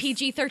 It couldn't be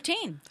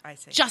PG-13. I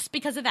see. Just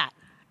because of that.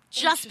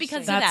 Just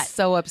because of that. That's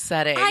so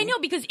upsetting. I know,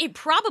 because it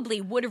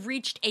probably would have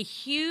reached a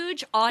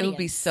huge audience. It would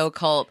be so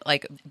cult,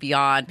 like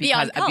beyond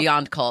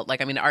cult.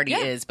 Like, I mean, it already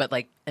is, but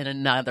like in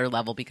another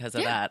level because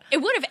of that. It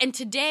would have. And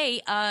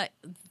today, I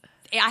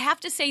have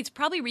to say, it's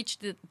probably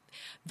reached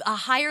a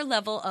higher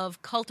level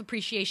of cult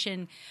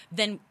appreciation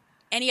than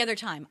any other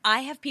time. I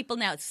have people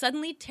now.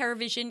 Suddenly,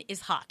 TerraVision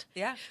is hot.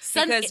 Yeah,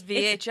 because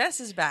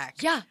VHS is back.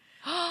 Yeah.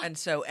 And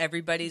so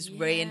everybody's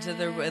way into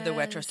the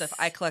retro stuff.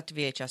 I collect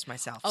VHS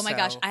myself. Oh my so.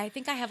 gosh, I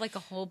think I have like a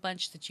whole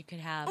bunch that you could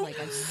have. Like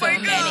I have so my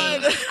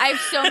many. God. I have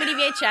so many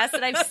VHS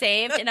that I've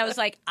saved, and I was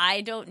like,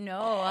 I don't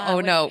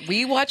know. No,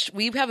 we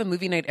have a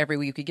movie night every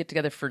week. We get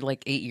together for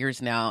like 8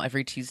 years now.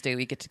 Every Tuesday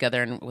we get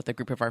together with a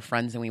group of our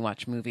friends and we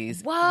watch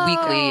movies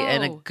weekly,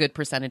 and a good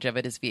percentage of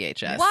it is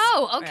VHS.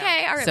 Whoa,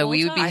 okay, all right. So we'll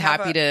we would be talk.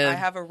 happy to. I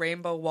have a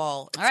rainbow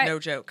wall. It's All right. no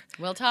joke.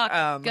 We'll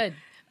talk. Good.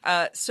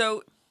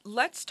 So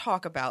let's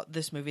talk about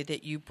this movie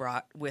that you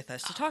brought with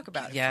us to talk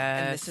about.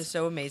 Yes. And this is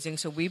so amazing.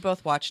 So we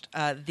both watched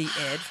The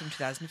Id from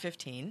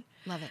 2015.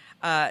 Love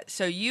it.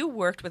 So you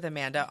worked with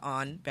Amanda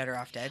on Better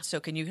Off Dead. So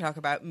can you talk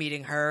about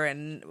meeting her,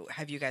 and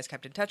have you guys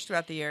kept in touch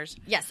throughout the years?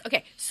 Yes.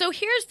 Okay. So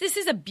this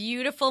is a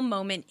beautiful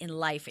moment in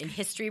life, in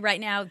history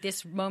right now,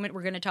 this moment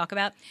we're going to talk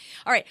about.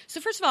 All right.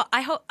 So first of all,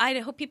 I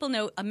hope people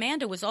know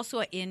Amanda was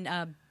also in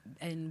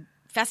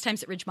Fast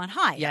Times at Ridgemont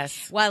High.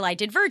 Yes. While I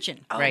did Virgin.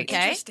 Oh, Right.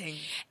 Okay? Interesting.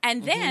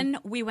 And then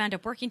we wound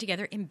up working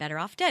together in Better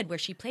Off Dead, where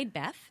she played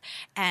Beth,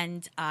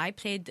 and I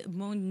played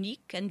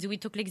Monique, and we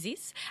took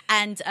l'exis.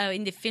 And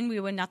in the film,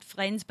 we were not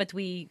friends, but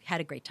we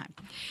had a great time.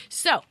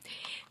 So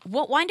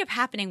what wound up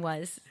happening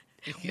was...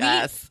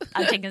 Yes.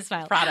 I'm taking this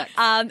file. Product.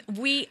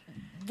 We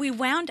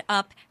wound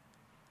up...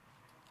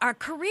 Our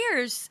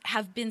careers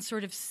have been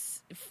sort of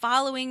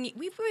following...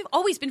 We've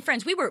always been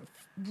friends. We've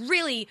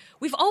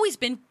always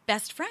been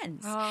best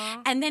friends.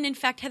 Aww. And then, in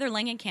fact, Heather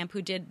Langenkamp,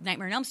 who did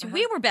Nightmare on Elm Street,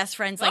 we were best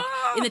friends like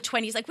in the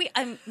 20s,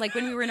 like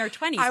when we were in our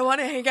 20s. I want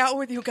to hang out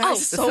with you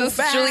guys so This is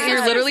bad. Julie,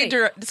 you're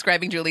literally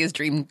describing Julia's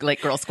dream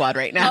like girl squad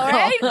right now. All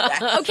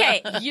right.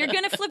 Okay, you're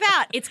gonna flip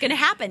out. It's gonna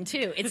happen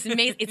too. It's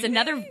amazing. It's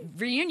another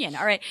reunion.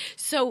 All right.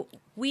 So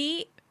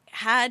we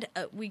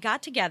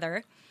got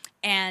together,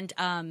 and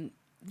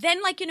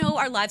then,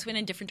 our lives went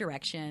in different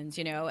directions.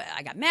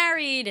 I got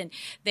married, and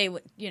they,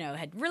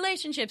 had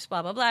relationships,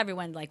 blah, blah, blah.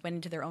 Everyone, went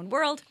into their own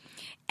world.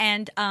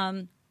 And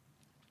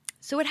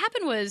so what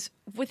happened was,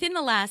 within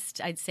the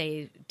last, I'd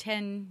say,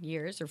 10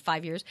 years or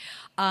 5 years,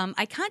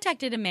 I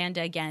contacted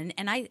Amanda again,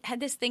 and I had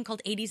this thing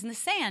called 80s in the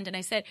Sand. And I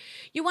said,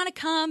 you want to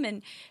come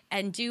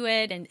and do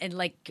it? And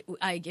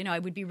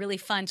it would be really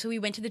fun. So we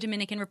went to the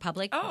Dominican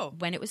Republic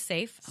when it was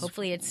safe.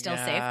 Hopefully it's still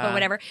safe, but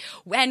whatever.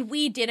 And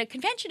we did a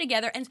convention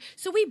together. And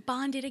so we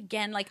bonded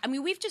again.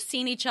 We've just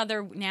seen each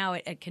other now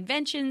at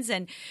conventions,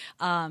 and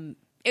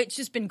it's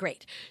just been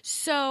great.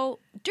 So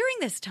during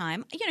this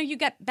time, you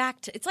get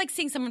back to, it's like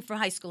seeing someone from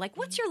high school. Like,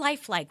 what's your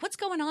life like? What's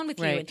going on with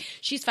you? And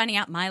she's finding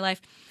out my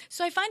life.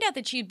 So I find out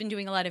that she'd been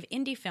doing a lot of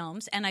indie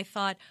films, and I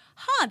thought,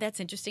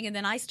 that's interesting. And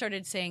then I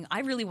started saying,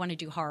 I really want to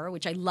do horror,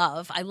 which I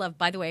love.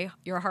 By the way,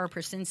 you're a horror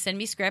person. Send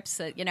me scripts.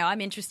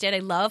 I'm interested. I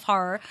love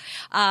horror.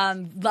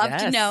 Love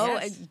to know.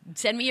 Yes.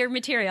 Send me your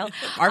material.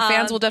 Our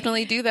fans will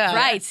definitely do that.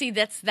 Right. See,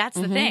 that's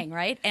the thing,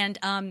 right? And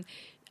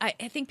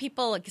I think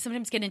people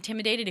sometimes get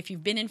intimidated. If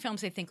you've been in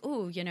films, they think, they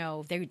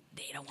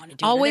don't want to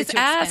do it. Always They're too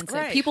ask.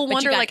 expensive. People But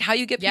wonder how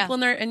you get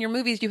people in your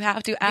movies. You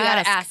have to ask. You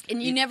got to ask.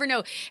 And you never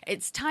know.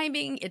 It's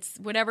timing. It's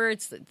whatever.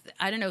 It's,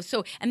 I don't know.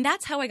 So, and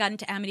that's how I got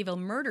into Amityville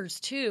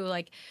Murders too.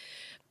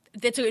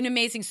 That's an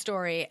amazing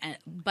story.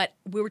 But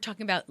we were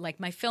talking about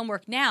my film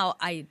work now.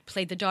 I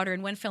played the daughter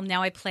in one film.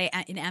 Now I play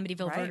in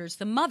Amityville Murders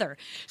the mother.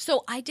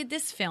 So I did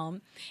this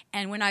film.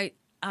 And when I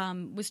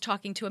was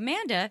talking to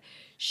Amanda,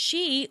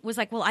 she was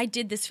like, well, I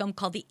did this film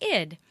called The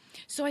Id.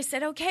 So I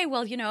said, okay,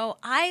 well,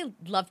 I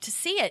love to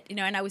see it, and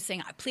I was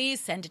saying, please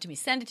send it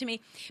to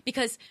me.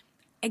 Because,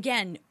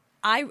 again,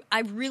 I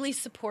really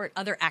support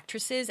other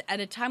actresses.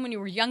 At a time when you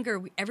were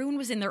younger, everyone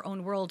was in their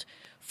own world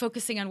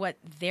focusing on what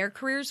their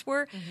careers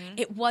were. Mm-hmm.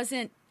 It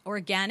wasn't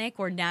organic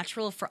or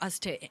natural for us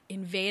to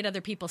invade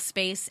other people's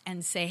space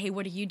and say, hey,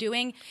 what are you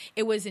doing?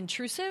 It was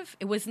intrusive.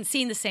 It wasn't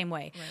seen the same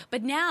way. Right.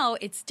 But now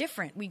it's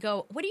different. We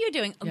go, what are you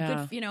doing? Oh,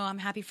 good, I'm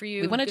happy for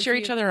you. We want to cheer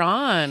each other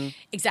on.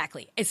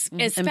 Exactly.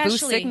 Especially. And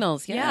boost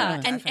signals.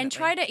 Yeah. And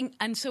try to,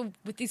 and so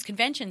with these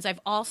conventions, I've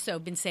also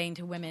been saying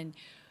to women,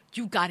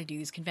 you got to do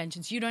these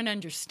conventions. You don't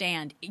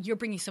understand. You're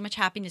bringing so much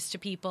happiness to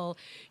people.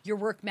 Your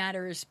work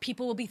matters.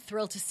 People will be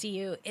thrilled to see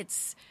you.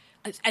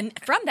 And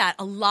from that,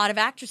 a lot of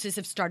actresses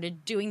have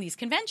started doing these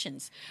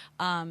conventions.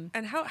 And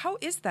how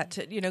is that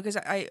to, because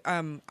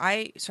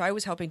I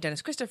was helping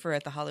Dennis Christopher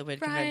at the Hollywood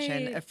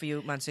Convention a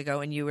few months ago,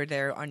 and you were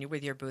there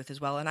with your booth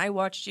as well. And I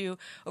watched you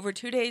over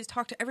 2 days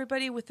talk to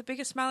everybody with the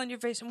biggest smile on your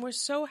face, and we're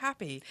so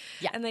happy.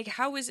 Yeah. And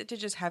how is it to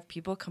just have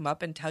people come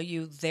up and tell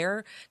you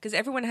because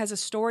everyone has a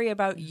story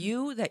about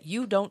you that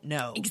you don't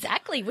know.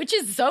 Exactly, which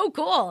is so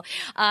cool.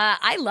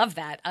 I love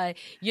that. I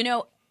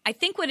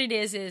think what it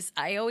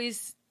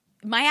is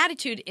my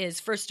attitude is,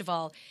 first of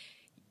all,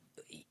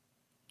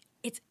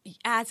 it's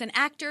as an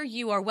actor,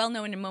 you are well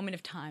known in a moment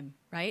of time,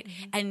 right?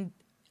 Mm-hmm. And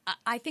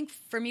I think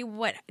for me,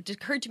 what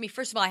occurred to me,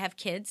 first of all, I have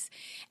kids,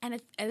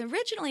 and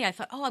originally I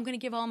thought, I'm going to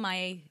give all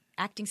my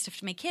acting stuff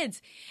to my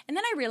kids, and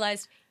then I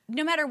realized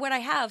no matter what I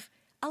have,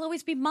 I'll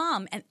always be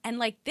mom, and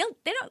like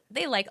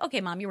they like, okay,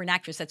 mom, you were an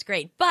actress, that's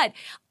great, but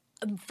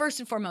first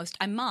and foremost,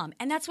 I'm mom,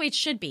 and that's the way it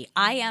should be.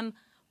 I am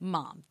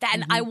mom.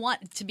 And I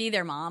want to be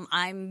their mom.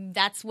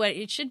 That's what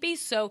it should be.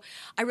 So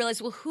I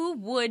realized, well, who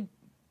would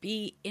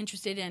be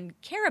interested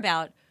and care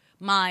about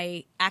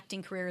my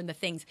acting career and the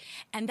things?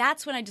 And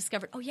that's when I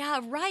discovered, oh yeah,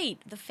 right,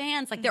 the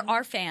fans. Like there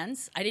are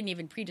fans. I didn't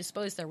even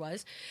predispose there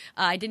was.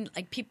 I didn't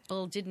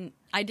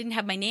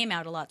have my name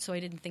out a lot, so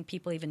I didn't think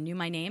people even knew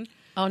my name.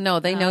 Oh no,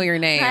 they know your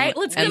name, right?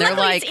 Well, and they're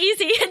like, it's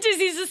easy. It just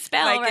needs a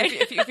spell, like,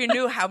 right? If you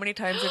knew how many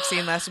times I've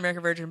seen Last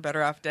American Virgin,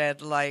 Better Off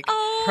Dead, like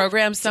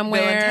program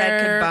somewhere, Bill and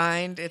Ted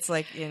combined, it's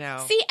like See,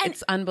 and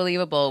it's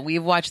unbelievable.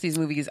 We've watched these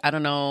movies. I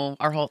don't know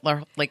our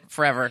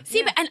forever.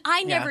 See, but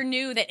I never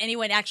knew that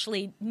anyone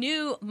actually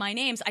knew my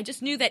names. I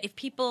just knew that if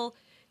people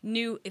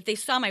if they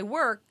saw my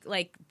work,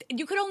 like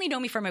you could only know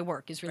me for my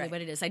work is really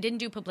what it is. I didn't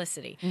do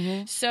publicity,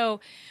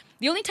 so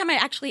the only time I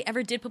actually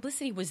ever did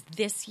publicity was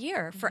this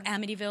year for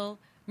Amityville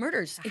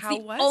Murders. It's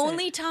the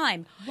only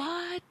time.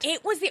 What?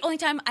 It was the only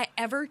time I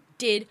ever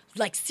did,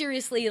 like,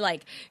 seriously,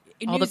 like,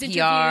 all news the PR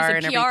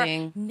interviews and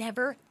everything.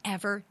 Never,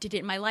 ever did it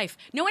in my life.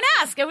 No one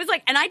asked. I was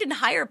like, and I didn't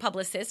hire a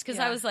publicist because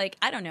I was like,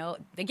 I don't know.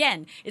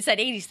 Again, it's that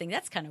 80s thing.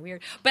 That's kind of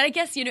weird. But I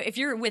guess, if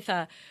you're with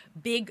a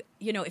big,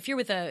 if you're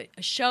with a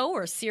show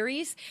or a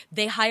series,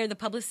 they hire the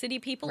publicity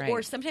people. Right.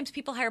 Or sometimes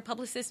people hire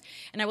publicists.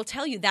 And I will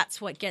tell you,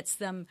 that's what gets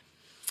them.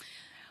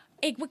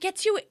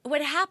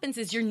 What happens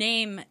is your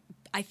name,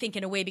 I think,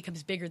 in a way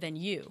becomes bigger than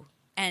you.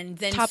 And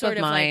then top sort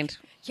of mind.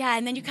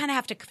 And then you kind of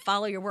have to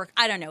follow your work.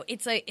 I don't know.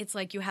 It's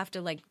like you have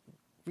to like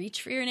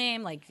reach for your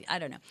name. Like, I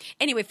don't know.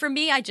 Anyway, for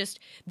me,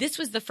 this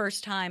was the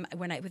first time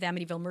with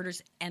Amityville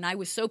Murders, and I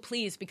was so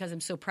pleased because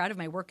I'm so proud of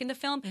my work in the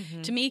film.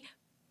 Mm-hmm. To me,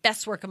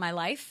 best work of my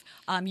life.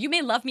 You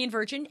May Love Me and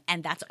Virgin,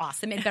 and that's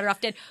awesome. And Better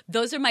Off Dead.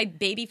 Those are my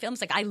baby films.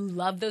 Like, I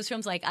love those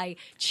films. Like, I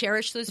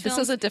cherish those films.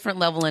 This is a different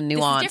level and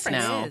nuance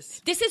now.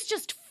 This is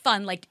just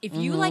fun. Like, if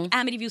you like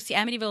Amityville, see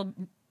Amityville.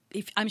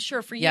 I'm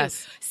sure for you,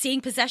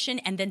 seeing Possession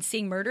and then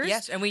seeing Murders.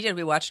 Yes, and we did.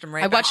 We watched them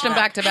right. I watched them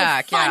back to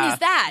back. How fun is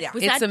that? Yeah.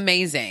 It's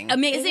amazing.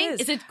 Amazing.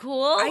 Is it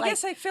cool? I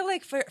guess I feel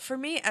like for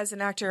me as an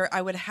actor, I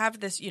would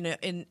have this.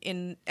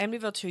 In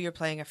Amityville 2, you're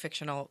playing a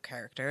fictional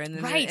character, and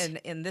then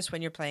in this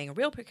one, you're playing a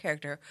real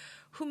character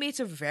who meets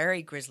a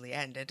very grisly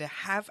end. And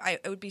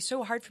it would be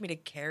so hard for me to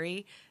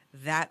carry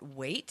that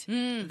weight,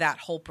 that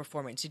whole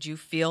performance. Did you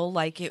feel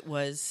like it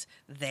was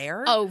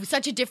there? Oh,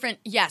 such a different,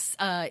 yes.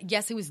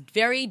 Yes, it was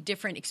very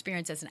different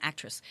experience as an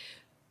actress.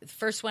 The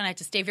first one, I had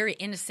to stay very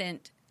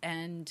innocent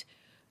and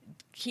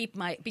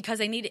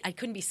because I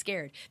couldn't be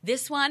scared.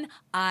 This one,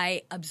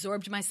 I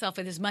absorbed myself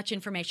with as much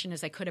information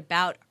as I could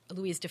about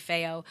Louise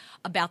DeFeo,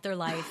 about their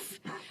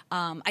life.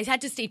 I had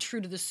to stay true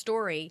to the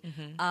story,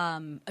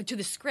 to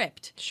the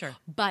script. Sure.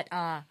 But,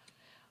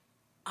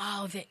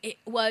 it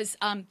was,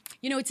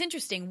 it's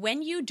interesting.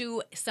 When you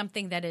do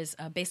something that is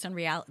based on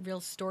real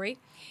story,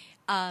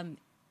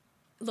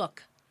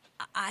 look,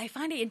 I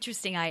find it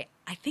interesting. I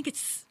think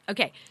it's,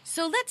 okay,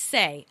 so let's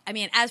say,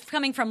 as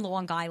coming from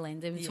Long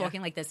Island and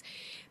talking like this,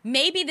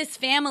 maybe this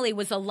family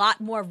was a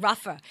lot more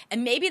rougher,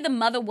 and maybe the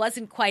mother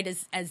wasn't quite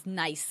as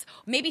nice.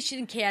 Maybe she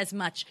didn't care as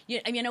much.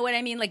 You know what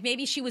I mean? Like,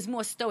 maybe she was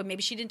more stoic.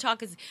 Maybe she didn't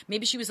talk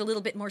maybe she was a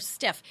little bit more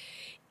stiff.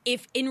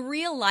 If in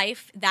real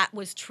life that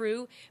was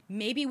true,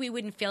 maybe we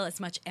wouldn't feel as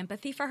much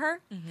empathy for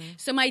her. Mm-hmm.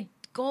 So my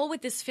goal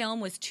with this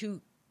film was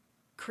to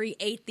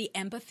create the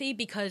empathy,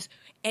 because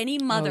any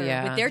mother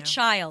with their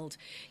child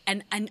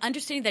and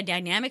understanding the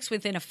dynamics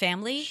within a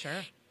family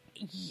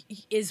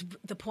is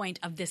the point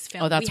of this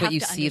film. Oh, that's what you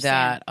see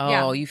that.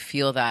 Oh, you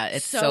feel that.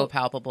 It's so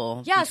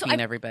palpable between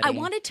everybody. I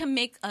wanted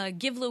to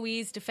give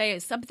Louise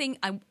DeFeo something.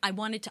 I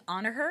wanted to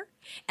honor her,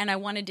 and I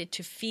wanted it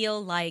to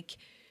feel like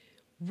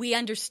we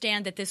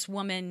understand that this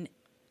woman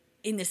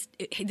this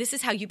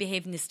is how you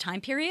behave in this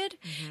time period,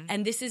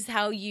 and this is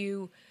how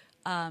you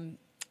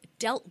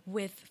dealt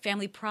with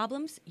family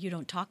problems. You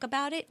don't talk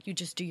about it. You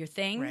just do your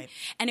thing. Right.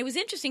 And it was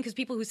interesting because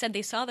people who said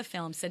they saw the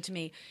film said to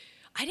me,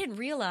 I didn't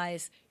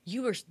realize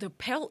you were the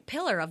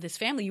pillar of this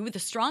family. You were the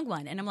strong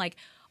one. And I'm like,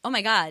 oh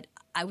my God,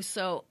 I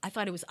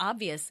thought it was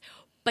obvious.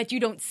 but you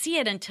don't see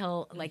it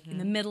until like in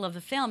the middle of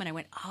the film. And I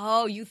went,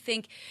 oh, you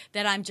think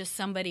that I'm just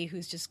somebody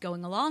who's just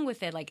going along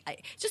with it. Like,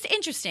 it's just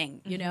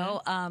interesting, you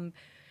know?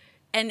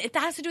 And it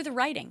has to do with the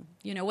writing,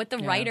 you know, what the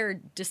writer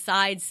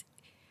decides,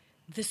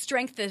 the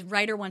strength the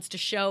writer wants to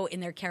show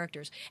in their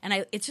characters.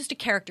 And it's just a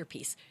character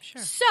piece.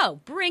 Sure. So,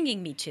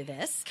 bringing me to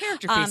this.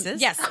 Character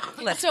pieces. Yes.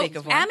 Let's speak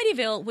of one.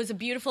 Amityville was a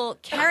beautiful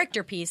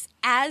character piece,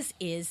 as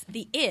is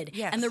the id.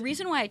 Yes. And the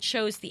reason why I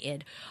chose the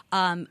id,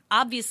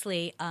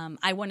 obviously,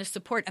 I want to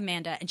support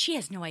Amanda, and she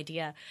has no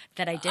idea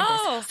that I did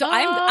this. So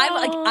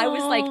I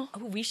was like,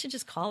 oh, we should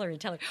just call her and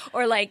tell her.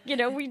 Or like, you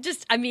know, this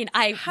is Amanda.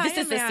 a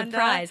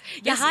surprise.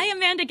 Yeah, hi,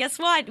 Amanda. Guess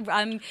what?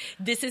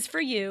 This is for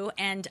you.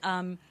 And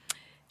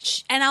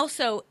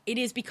also, it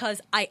is because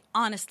I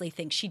honestly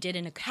think she did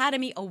an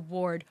Academy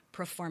Award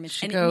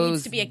performance, and it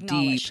needs to be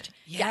acknowledged.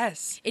 Deep.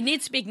 Yes. Yeah, it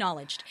needs to be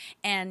acknowledged.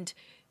 And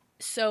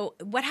so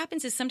what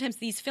happens is sometimes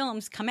these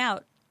films come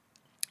out,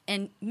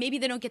 and maybe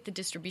they don't get the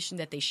distribution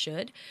that they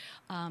should,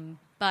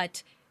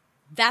 but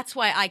that's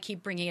why I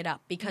keep bringing it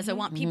up, because I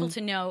want people to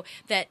know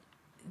that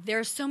there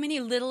are so many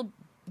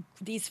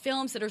these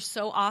films that are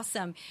so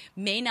awesome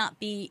may not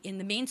be in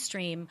the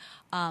mainstream,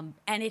 and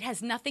it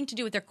has nothing to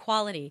do with their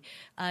quality.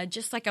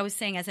 Just like I was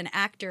saying, as an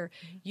actor,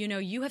 you know,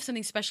 you have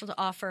something special to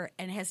offer,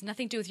 and it has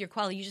nothing to do with your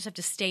quality. You just have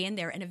to stay in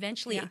there, and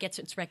eventually it gets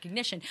its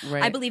recognition.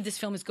 Right. I believe this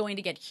film is going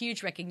to get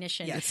huge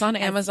recognition. Yes. It's on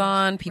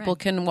Amazon. People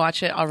can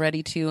watch it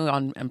already too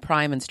on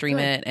Prime and stream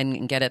it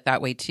and get it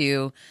that way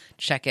too.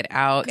 Check it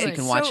out so you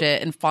can watch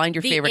it and find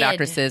your favorite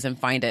actresses and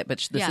find it.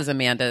 But this is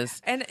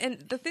Amanda's. And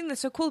the thing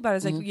that's so cool about it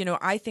is, like, you know,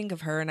 I think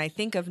of her and I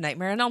think of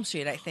Nightmare on Elm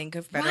Street. I think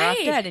of Better Off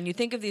Dead. And you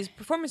think of these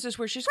performances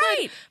where she's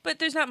good, but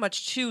there's not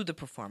much to the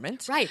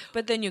performance. Right.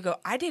 But then you go,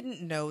 I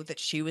didn't know that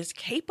she was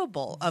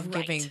capable of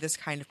giving this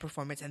kind of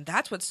performance. And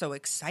that's what's so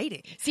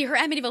exciting. See, her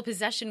Amityville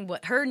Possession,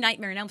 her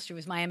Nightmare on Elm Street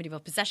was my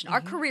Amityville Possession.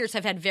 Our careers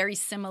have had very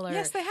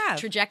similar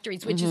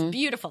trajectories, which is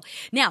beautiful.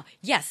 Now,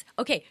 yes,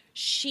 okay,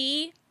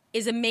 she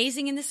is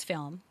amazing in this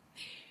film.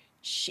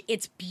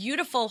 It's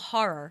beautiful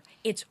horror.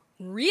 It's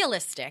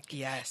realistic.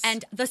 Yes.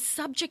 And the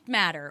subject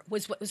matter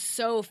was what was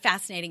so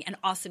fascinating and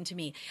awesome to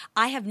me.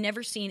 I have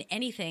never seen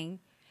anything,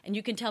 and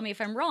you can tell me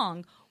if I'm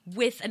wrong,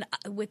 with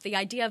the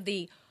idea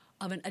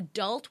of an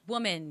adult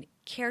woman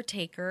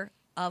caretaker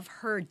of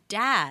her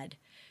dad,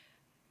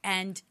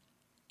 and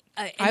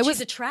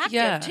she's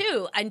attractive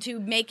too, and to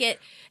make it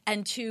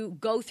and to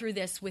go through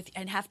this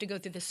and have to go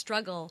through the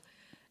struggle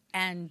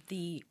and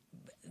the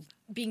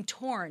being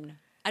torn.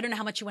 I don't know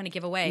how much you want to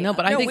give away. No,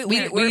 but I think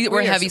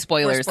we're heavy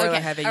spoilers. We're spoiler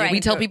heavy. All right. We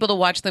tell people to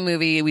watch the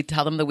movie. We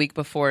tell them the week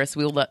before, so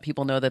we'll let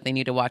people know that they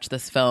need to watch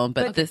this film.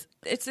 But this,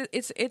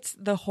 it's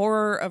the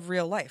horror of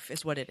real life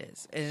is what it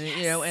is, and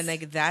you know, and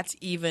like that's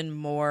even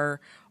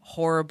more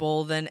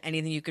horrible than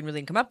anything you can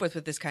really come up with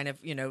this kind of,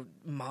 you know,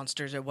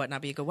 monsters or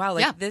whatnot. But you go, wow,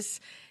 like this.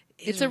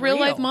 It's a real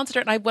life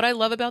monster. And what I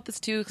love about this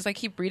too, because I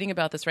keep reading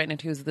about this right now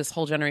too, is this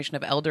whole generation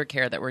of elder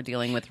care that we're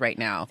dealing with right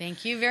now.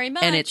 Thank you very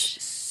much. And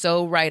it's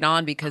so right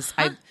on because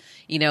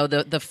you know,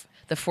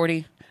 the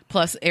 40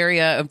 plus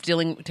area of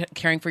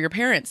caring for your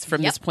parents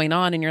from this point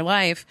on in your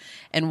life,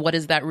 and what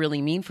does that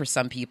really mean for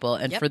some people?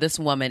 And for this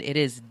woman, it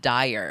is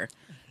dire,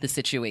 the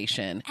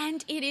situation.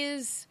 And it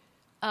is.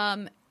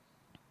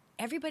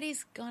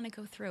 Everybody's going to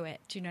go through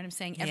it. Do you know what I'm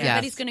saying?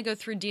 Everybody's going to go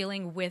through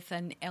dealing with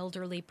an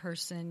elderly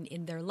person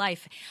in their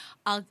life.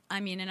 I'll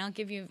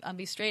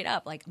be straight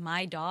up. Like,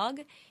 my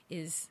dog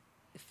is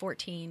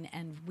 14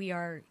 and we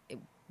are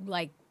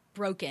like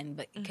broken,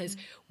 but because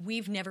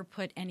we've never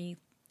put any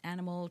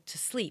animal to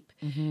sleep.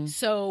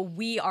 So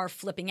we are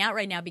flipping out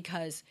right now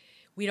because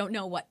we don't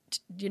know what,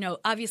 you know,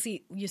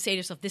 obviously you say to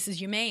yourself, this is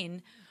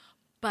humane.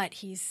 But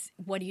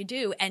what do you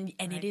do? And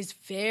it is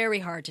very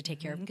hard to take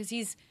care of him because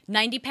he's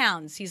 90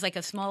 pounds. He's like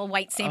a small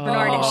white St.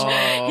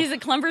 Bernardish. He's a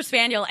Clumber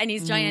Spaniel and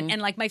he's giant.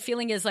 And like my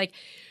feeling is like,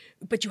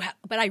 but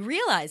I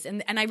realize,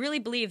 and I really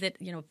believe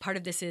that, you know, part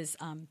of this is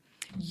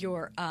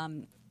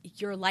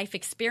your life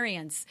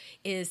experience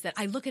is that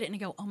I look at it and I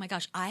go, oh my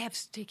gosh, I have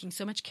taken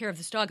so much care of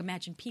this dog.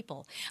 Imagine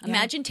people.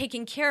 Imagine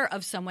taking care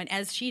of someone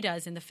as she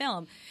does in the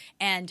film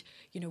and,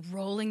 you know,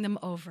 rolling them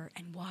over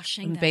and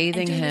washing them.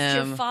 Bathing and doing him. this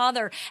to your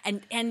father.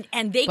 And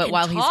they but can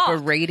while talk.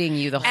 he's berating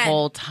you the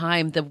whole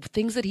time, the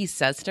things that he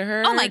says to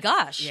her. Oh my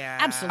gosh. Yeah.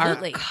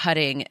 Absolutely. Are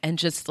cutting, and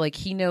just like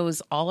he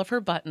knows all of her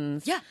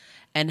buttons. Yeah.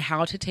 And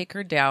how to take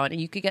her down. And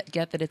you could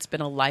get that it's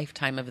been a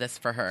lifetime of this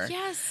for her.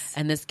 Yes.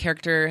 And this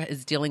character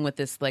is dealing with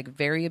this like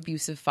very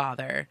abusive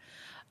father.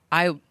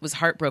 I was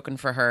heartbroken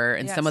for her.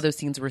 And some of those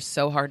scenes were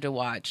so hard to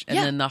watch. And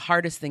then the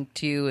hardest thing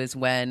too is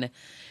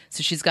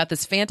so she's got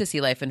this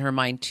fantasy life in her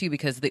mind too,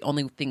 because the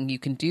only thing you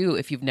can do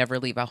if you've never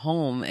leave a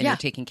home and you're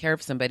taking care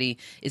of somebody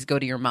is go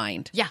to your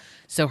mind. Yeah.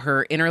 So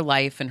her inner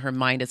life and her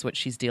mind is what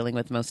she's dealing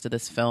with most of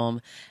this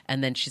film.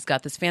 And then she's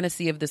got this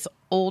fantasy of this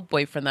old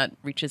boyfriend that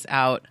reaches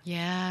out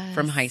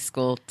from high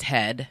school,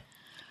 Ted.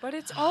 But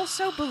it's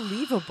also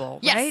believable,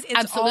 Yes, right? It's all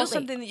absolutely.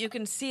 something that you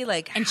can see,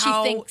 like And she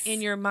how thinks-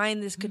 in your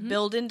mind this could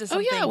build into Oh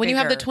something yeah, when you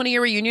have the bigger.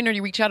 20-year reunion, or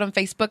you reach out on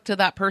Facebook to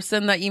that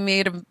person that you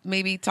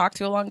maybe talked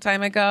to a long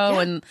time ago,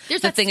 and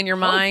There's the that thing in your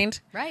hope,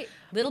 mind. right?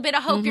 Little bit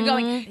of hope. You're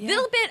going.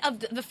 Little bit of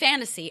the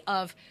fantasy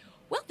of,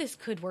 well, this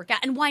could work out,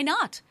 and why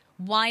not?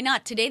 Why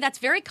not? Today, that's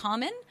very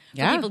common.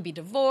 Yeah. For people to be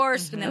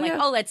divorced, and then like, yeah.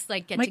 oh, let's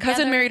like get My together.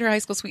 cousin married her high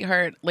school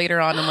sweetheart later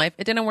on in life.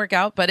 It didn't work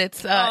out, but it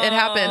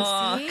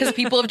happens because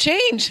people have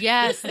changed.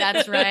 Yes,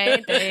 that's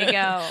right. There you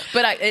go.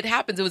 But it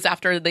happens. It was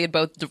after they had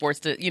both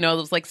divorced. It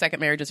was like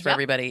second marriages for Yep.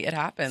 everybody. It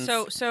happens.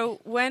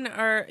 So when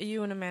are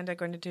you and Amanda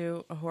going to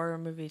do a horror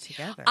movie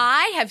together?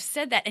 I have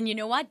said that, and you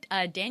know what?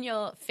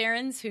 Daniel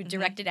Ferens, who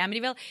directed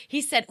Amityville,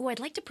 he said, "Oh,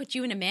 I'd like to put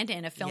you and Amanda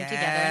in a film together."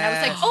 And I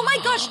was like, "Oh my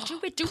gosh, do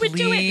it, do it,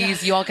 do it!"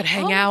 Please, you all could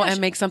hang Oh my out gosh. and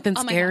make something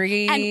Oh my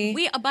scary. God. And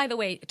we, by the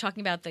way,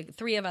 talking about the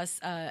three of us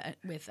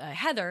with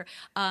Heather,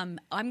 I'm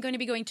going to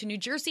be going to New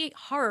Jersey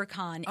Horror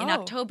Con in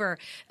October.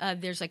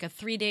 There's like a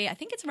 3-day, I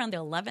think it's around the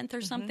 11th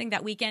or something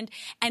that weekend.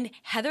 And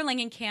Heather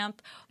Langenkamp,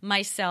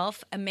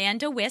 myself,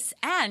 Amanda Wiss,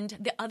 and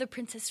the other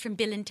princess from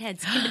Bill and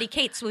Ted's, Kimberly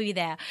Cates, will be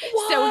there.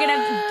 So we're going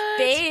to have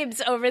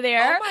babes over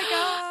there. Oh my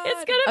God.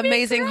 It's going to be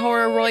Amazing great.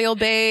 horror royal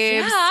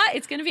babes. Yeah,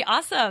 it's going to be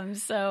awesome.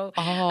 So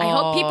I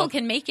hope people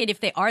can make it. If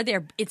they are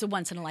there, it's a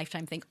once in a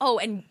lifetime thing. Oh,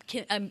 and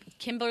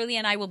Kimberly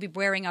and I will be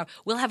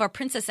we'll have our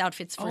princess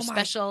outfits for Oh my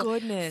special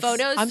goodness.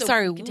 photos. I'm So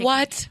sorry, you can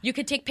what? You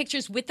could take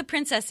pictures with the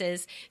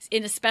princesses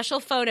in a special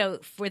photo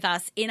with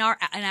us in our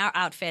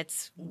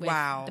outfits with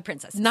Wow. the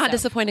princess. Not So-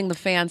 disappointing the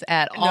fans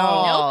at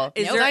all. Nope.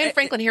 Is Is there- Diane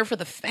Franklin here for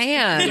the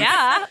fans?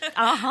 Yeah.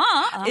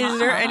 Is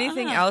there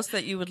anything else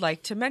that you would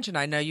like to mention?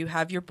 I know you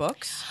have your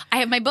books. I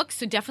have my books,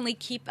 so definitely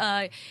keep.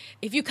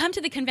 If you come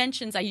to the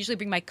conventions, I usually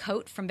bring my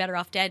coat from Better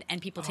Off Dead,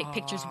 and people take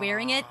pictures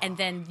wearing it, and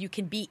then you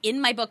can be in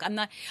my book.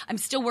 I'm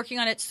still working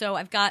on it, so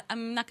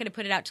I'm not going to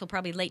put it out till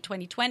probably late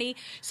 2020,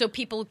 so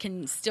people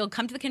can still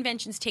come to the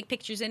conventions, take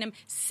pictures in them,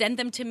 send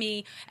them to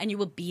me, and you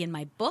will be in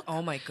my book.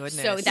 Oh my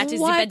goodness. So that is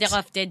What? the Better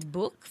Off Dead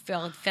book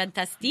for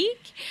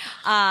Fantastique,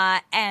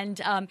 and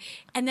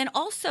then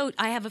also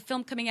I have a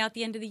film coming out at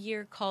the end of the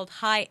year called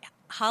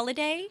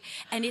Holiday,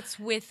 and it's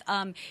with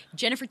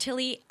Jennifer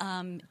Tilly,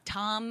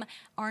 Tom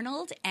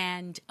Arnold,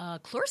 and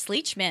Cloris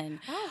Leachman.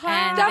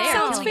 And That they are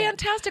sounds killing it.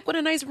 fantastic. What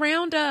a nice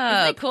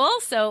roundup. Isn't it cool?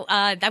 So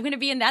I'm going to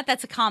be in that.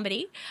 That's a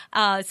comedy,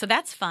 so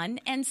that's fun.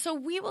 And so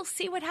we will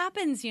see what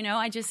happens.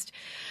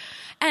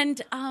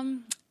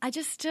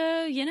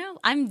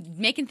 I'm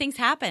making things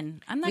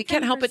happen. I'm not. We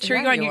can't help but cheer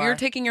you Yeah, on. you You're are.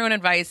 taking your own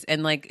advice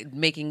and like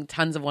making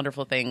tons of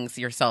wonderful things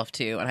yourself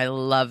too, and I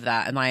love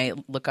that. And I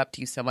look up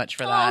to you so much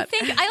for Oh, that.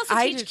 thank you. I also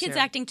I teach do kids too.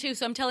 acting too,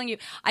 so I'm telling you,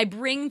 I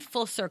bring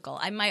full circle.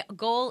 My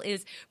goal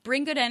is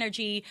bring good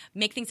energy,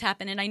 make things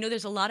happen, and I know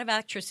there's a lot of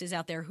actresses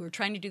out there who are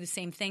trying to do the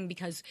same thing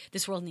because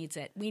this world needs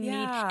it. We need,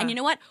 Yeah. and you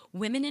know what?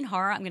 Women in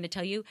horror, I'm going to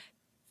tell you,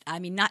 I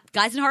mean, not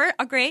guys in horror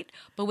are great,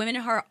 but women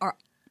in horror are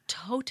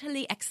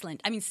totally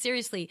excellent. I mean,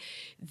 seriously,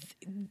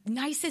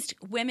 nicest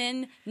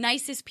women,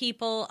 nicest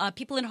people.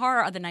 People in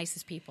horror are the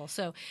nicest people.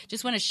 So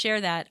just want to share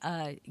that.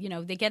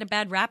 They get a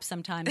bad rap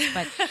sometimes,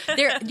 but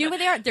you know what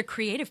they are? They're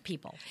creative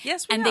people.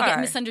 Yes, we and they get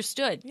are.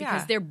 misunderstood Yeah.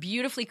 because they're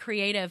beautifully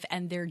creative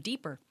and they're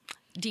deep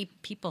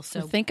people.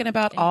 So Thinking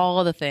about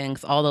all the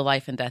things, all the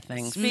life and death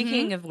things.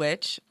 Speaking of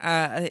which,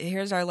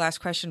 here's our last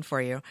question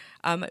for you.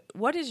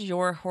 What is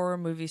your horror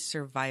movie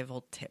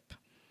survival tip?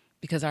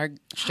 Because our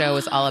show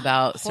is all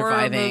about Horror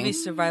surviving. movie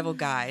survival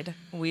guide.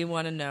 We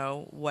want to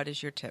know, what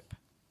is your tip?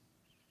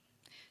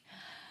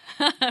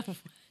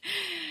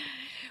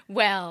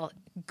 well,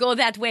 go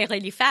that way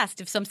really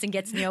fast. If something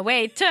gets in your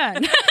way,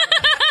 turn.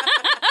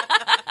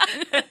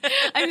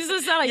 I'm so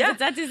sorry, but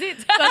that is it.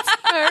 That's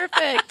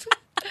perfect.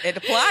 It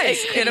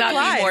applies. It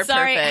cannot be more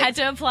Sorry, perfect. had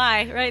to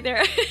apply right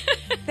there.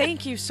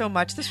 Thank you so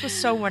much. This was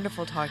so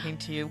wonderful talking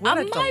to you. What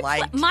a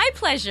delight. My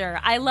pleasure.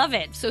 I love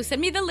it. So send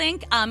me the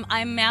link.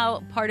 I'm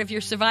now part of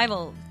your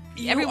survival.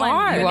 Everyone,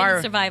 are. women You are.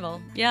 in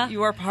survival. Yeah.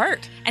 You are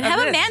part. And of have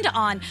this. Amanda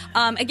on.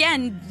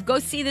 Again, go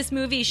see this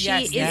movie. She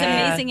Yes. is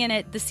Yeah. amazing in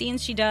it. The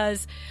scenes she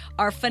does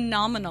are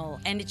phenomenal.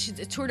 And it's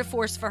a tour de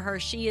force for her.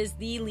 She is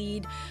the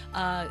lead.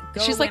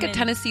 She's like a women.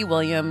 Tennessee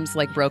Williams,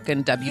 like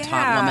broken debutante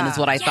Yeah. woman, is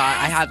what I thought.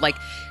 I Yes. had like,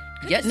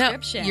 Good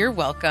description. you're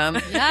welcome.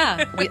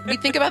 Yeah. we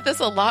think about this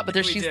a lot, but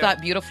she's do.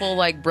 that beautiful,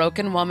 like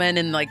broken woman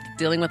and like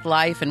dealing with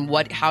life and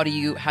how do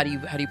you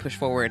push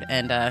forward?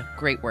 And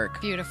great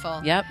work.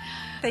 Beautiful. Yep.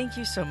 Thank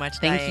you so much,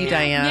 Thank you,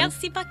 Diane.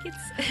 Merci, buckets.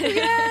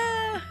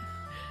 Yeah.